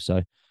myself.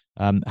 So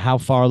how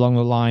far along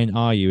the line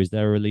are you? Is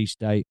there a release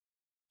date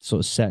sort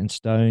of set in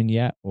stone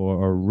yet,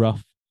 or a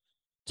rough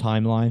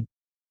timeline?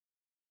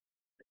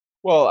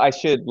 Well, I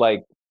should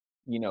like,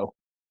 you know,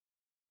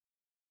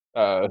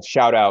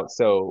 shout out.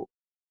 So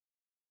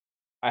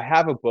I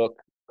have a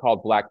book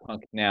called Black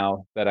Punk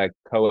Now that I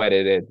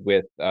co-edited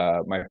with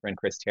my friend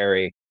Chris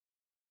Terry.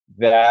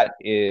 That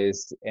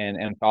is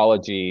an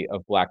anthology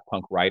of Black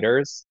punk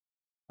writers.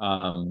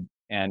 And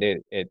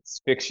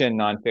it's fiction,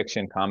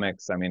 nonfiction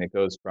comics. I mean, it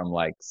goes from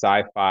like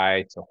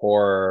sci-fi to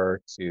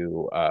horror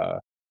to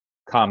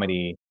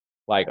comedy,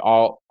 like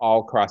all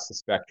across the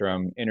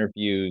spectrum.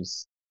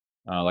 Interviews,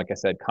 like I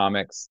said,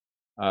 comics.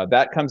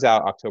 That comes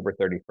out October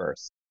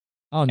 31st,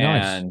 Oh,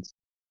 nice. and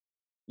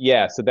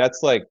yeah, so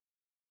that's like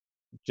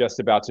just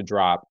about to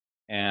drop,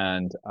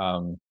 and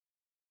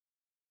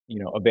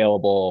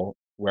available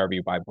wherever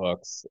you buy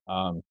books.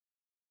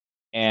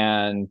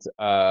 And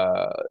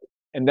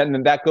and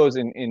then that goes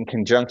in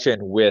conjunction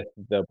with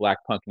the Black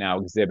Punk Now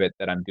exhibit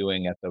that I'm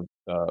doing at the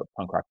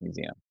Punk Rock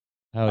Museum.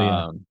 Hell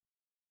yeah.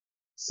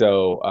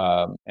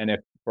 Um, and if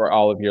for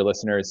all of your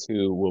listeners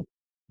who will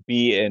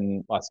be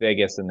in Las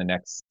Vegas in the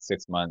next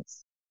 6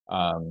 months,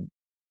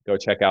 go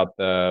check out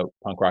the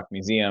Punk Rock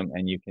Museum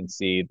and you can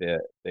see the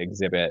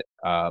exhibit.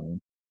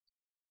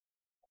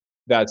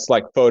 That's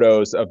like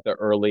photos of the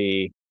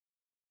early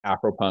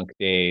Afropunk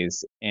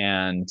days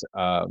and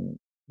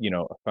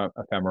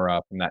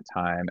ephemera from that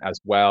time, as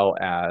well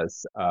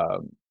as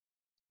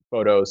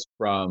photos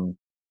from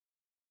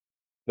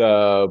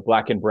the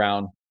Black and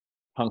Brown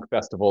punk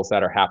festivals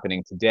that are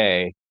happening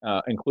today,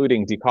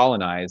 including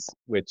Decolonize,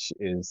 which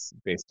is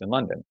based in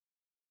London.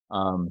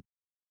 Um,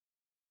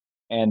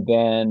 and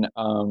then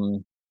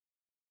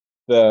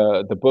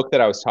the book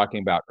that I was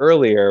talking about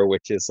earlier,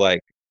 which is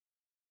like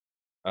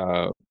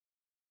uh,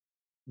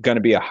 going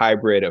to be a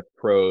hybrid of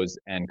prose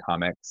and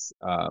comics.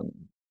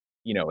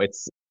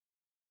 It's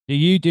Do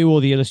you do all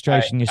the I,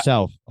 illustration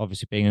yourself?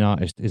 Obviously, being an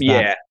artist, is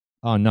that? yeah,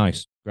 Oh,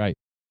 nice, great.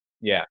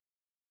 yeah.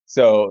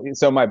 So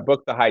my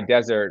book, The High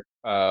Desert.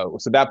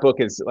 So that book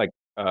is like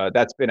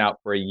that's been out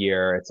for a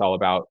year. It's all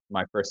about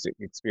my first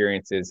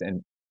experiences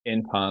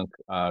in punk,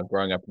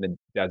 growing up in the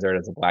desert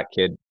as a black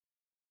kid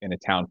in a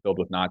town filled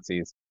with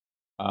Nazis.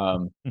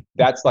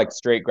 That's like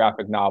straight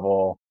graphic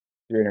novel,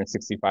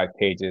 365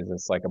 pages.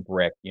 It's like a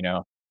brick,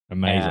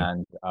 Amazing.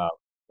 and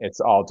it's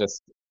all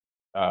just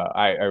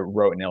I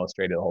wrote and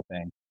illustrated the whole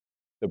thing.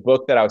 The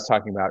book that I was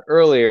talking about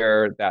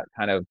earlier that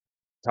kind of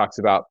talks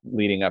about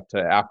leading up to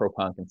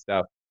Afropunk and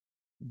stuff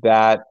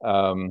that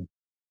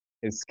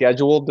is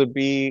scheduled to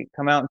be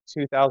come out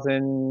in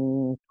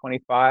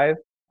 2025.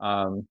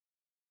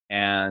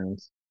 And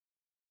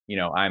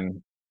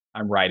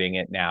I'm writing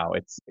it now.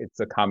 It's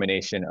a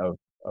combination of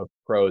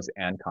prose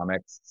and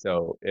comics,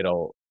 so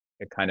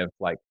it kind of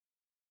like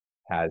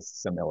has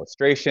some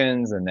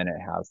illustrations and then it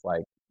has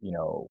like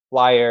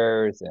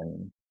flyers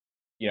and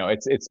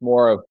it's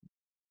more of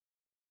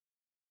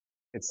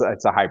it's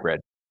a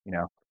hybrid, you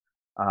know.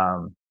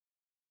 Um,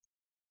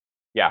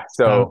 yeah,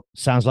 so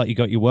Sounds like you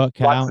got your work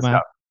cut lots out, of man.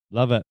 stuff.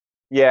 Love it.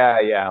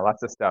 Yeah,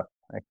 lots of stuff.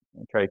 I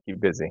try to keep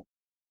busy.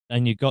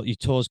 And you've got your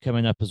tours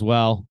coming up as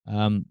well,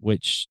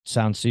 which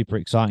sounds super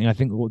exciting. I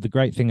think the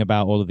great thing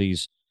about all of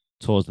these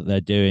tours that they're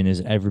doing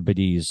is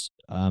everybody's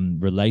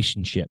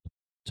relationship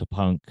to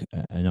punk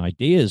and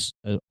ideas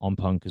on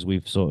punk, as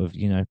we've sort of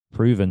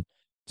proven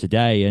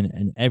today,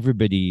 and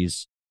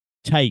everybody's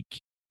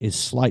take is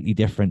slightly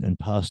different and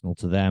personal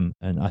to them.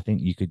 And I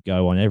think you could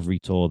go on every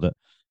tour that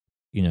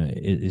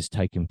is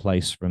taking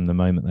place from the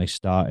moment they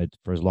started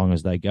for as long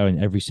as they go,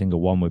 and every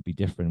single one would be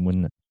different,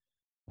 wouldn't it?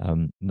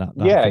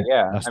 I Yeah, think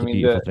yeah. that's I the mean,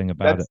 beautiful thing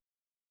about it.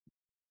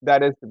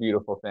 that is the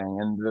beautiful thing.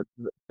 And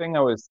the thing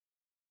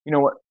you know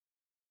what,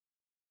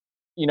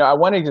 I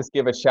want to just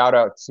give a shout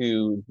out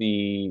to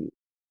the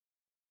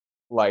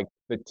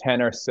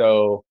 10 or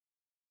so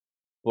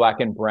black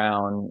and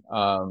brown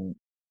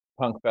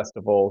punk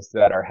festivals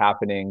that are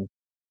happening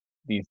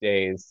these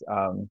days.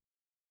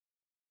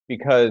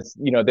 Because,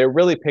 they're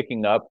really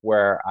picking up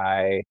where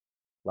I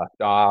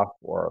left off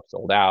or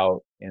sold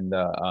out in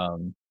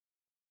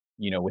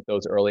with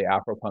those early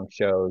Afropunk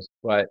shows.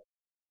 But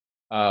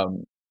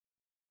um,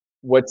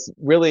 what's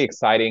really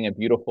exciting and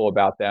beautiful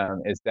about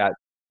them is that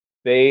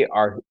they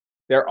are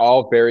they're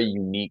all very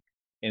unique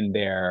in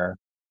their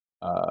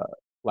uh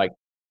like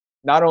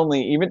not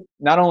only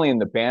in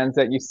the bands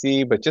that you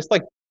see, but just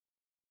like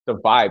the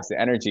vibes, the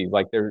energy.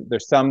 Like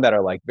there's some that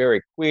are like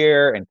very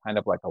queer and kind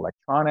of like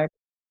electronic.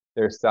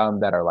 There's some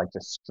that are like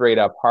just straight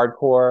up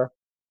hardcore.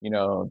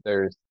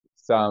 There's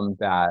some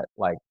that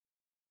like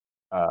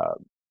uh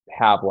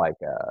have like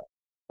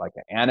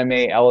an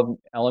anime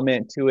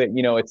element to it.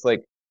 It's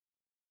like,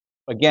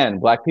 again,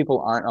 black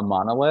people aren't a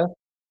monolith,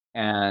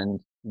 and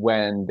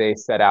when they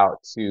set out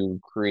to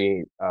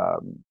create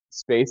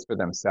space for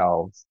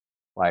themselves,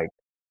 like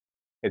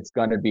it's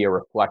going to be a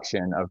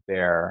reflection of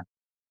their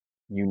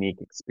unique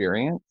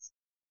experience,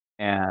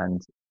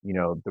 and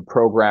the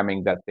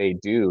programming that they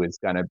do is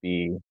going to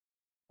be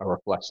a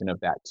reflection of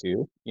that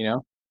too.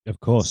 Of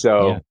course,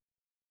 yeah,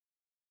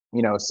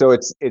 So so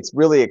it's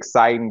really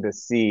exciting to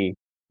see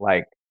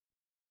like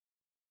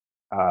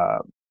uh,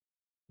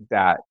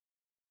 that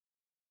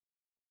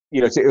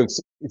to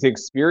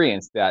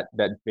experience that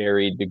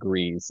varied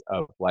degrees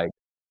of like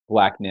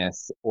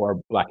blackness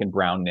or black and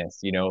brownness,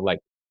 like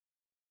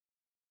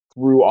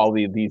through all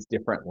these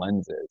different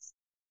lenses,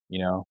 you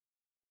know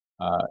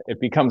it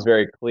becomes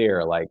very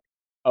clear, like,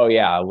 oh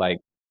yeah, like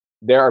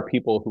there are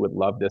people who would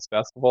love this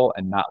festival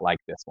and not like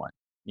this one,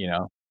 you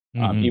know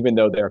hmm even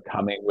though they're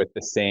coming with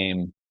the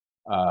same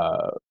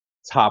uh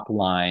top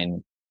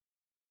line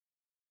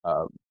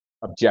uh,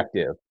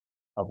 objective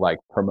of like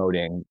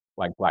promoting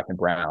like black and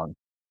brown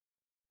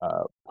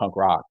punk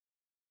rock,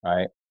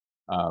 right?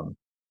 um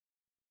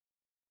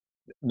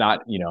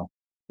Not,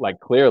 like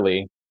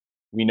clearly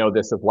we know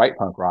this of white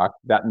punk rock,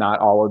 that not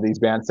all of these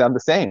bands sound the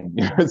same.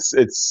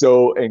 It's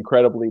so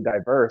incredibly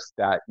diverse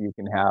that you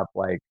can have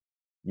like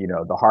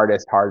the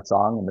hardest hard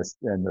song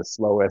and the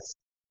slowest,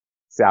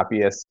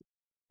 sappiest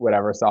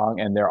whatever song,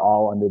 and they're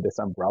all under this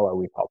umbrella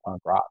we call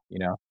punk rock.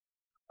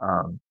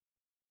 Um,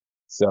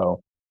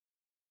 so,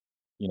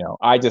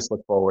 I just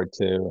look forward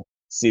to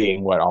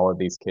seeing what all of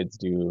these kids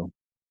do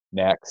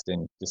next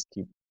and just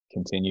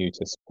continue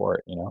to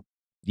support.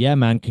 Yeah,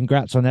 man,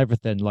 congrats on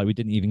everything. Like we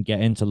didn't even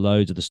get into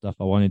loads of the stuff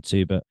I wanted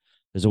to, but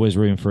there's always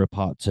room for a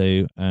part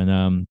two.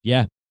 And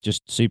yeah,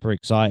 just super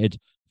excited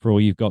for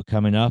all you've got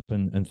coming up.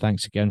 And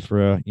thanks again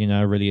for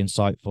a really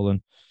insightful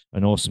and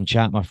an awesome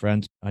chat, my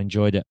friend. I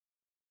enjoyed it.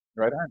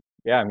 Right on.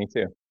 Yeah, me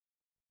too.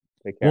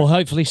 Take We'll care.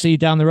 hopefully see you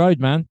down the road,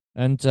 man.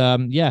 And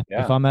yeah, if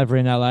Yeah. I'm ever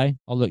in LA,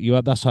 I'll look you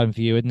up. That's home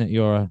for you, isn't it?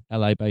 You're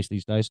LA based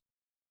these days.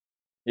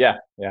 Yeah.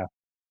 Yeah.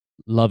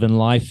 Love and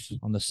life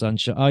on the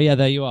sunshine. Oh yeah,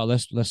 there you are.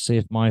 Let's see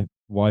if my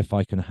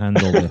Wi-Fi can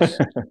handle this.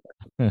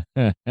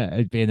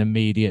 It'd be an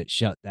immediate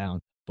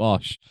shutdown.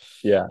 Bosh.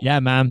 Yeah. Yeah,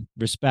 man.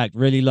 Respect.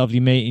 Really lovely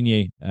meeting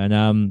you.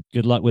 And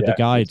good luck with the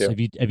Yeah. Me guides.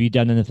 too. Have you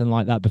done anything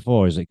like that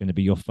before? Is it going to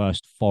be your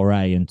first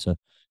foray into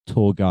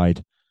tour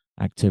guide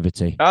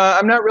activity?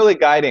 I'm not really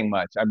guiding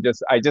much.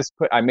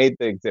 I made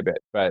the exhibit,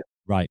 but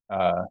Right.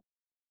 uh,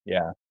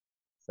 yeah.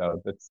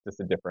 So that's just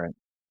a different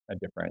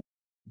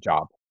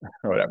job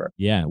or whatever.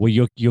 Yeah. Well,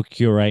 you're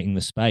curating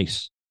the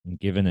space and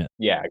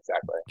Yeah,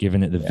 exactly.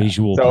 giving it the Yeah.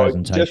 visual So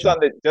just presentation.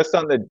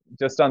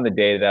 on the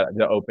day that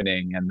the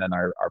opening and then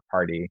our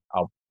party,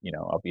 I'll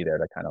be there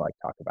to kind of like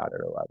talk about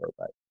it or whatever.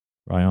 But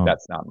Right on.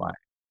 that's not my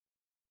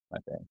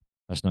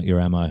That's not your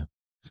MO.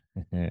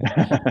 thing.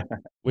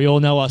 We all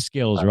know our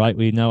skills, Uh, right?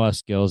 We know our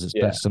skills. It's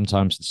yeah. best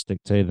sometimes to stick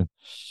to them.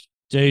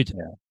 Dude,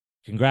 Yeah.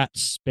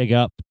 congrats, big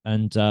up,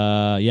 and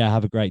yeah,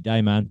 have a great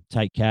day, man.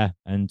 Take care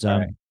and All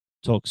right.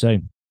 talk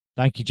soon.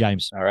 Thank you,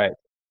 James. All right.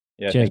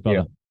 Yeah. Cheers, Thank you.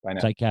 brother. Bye now.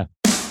 Take care.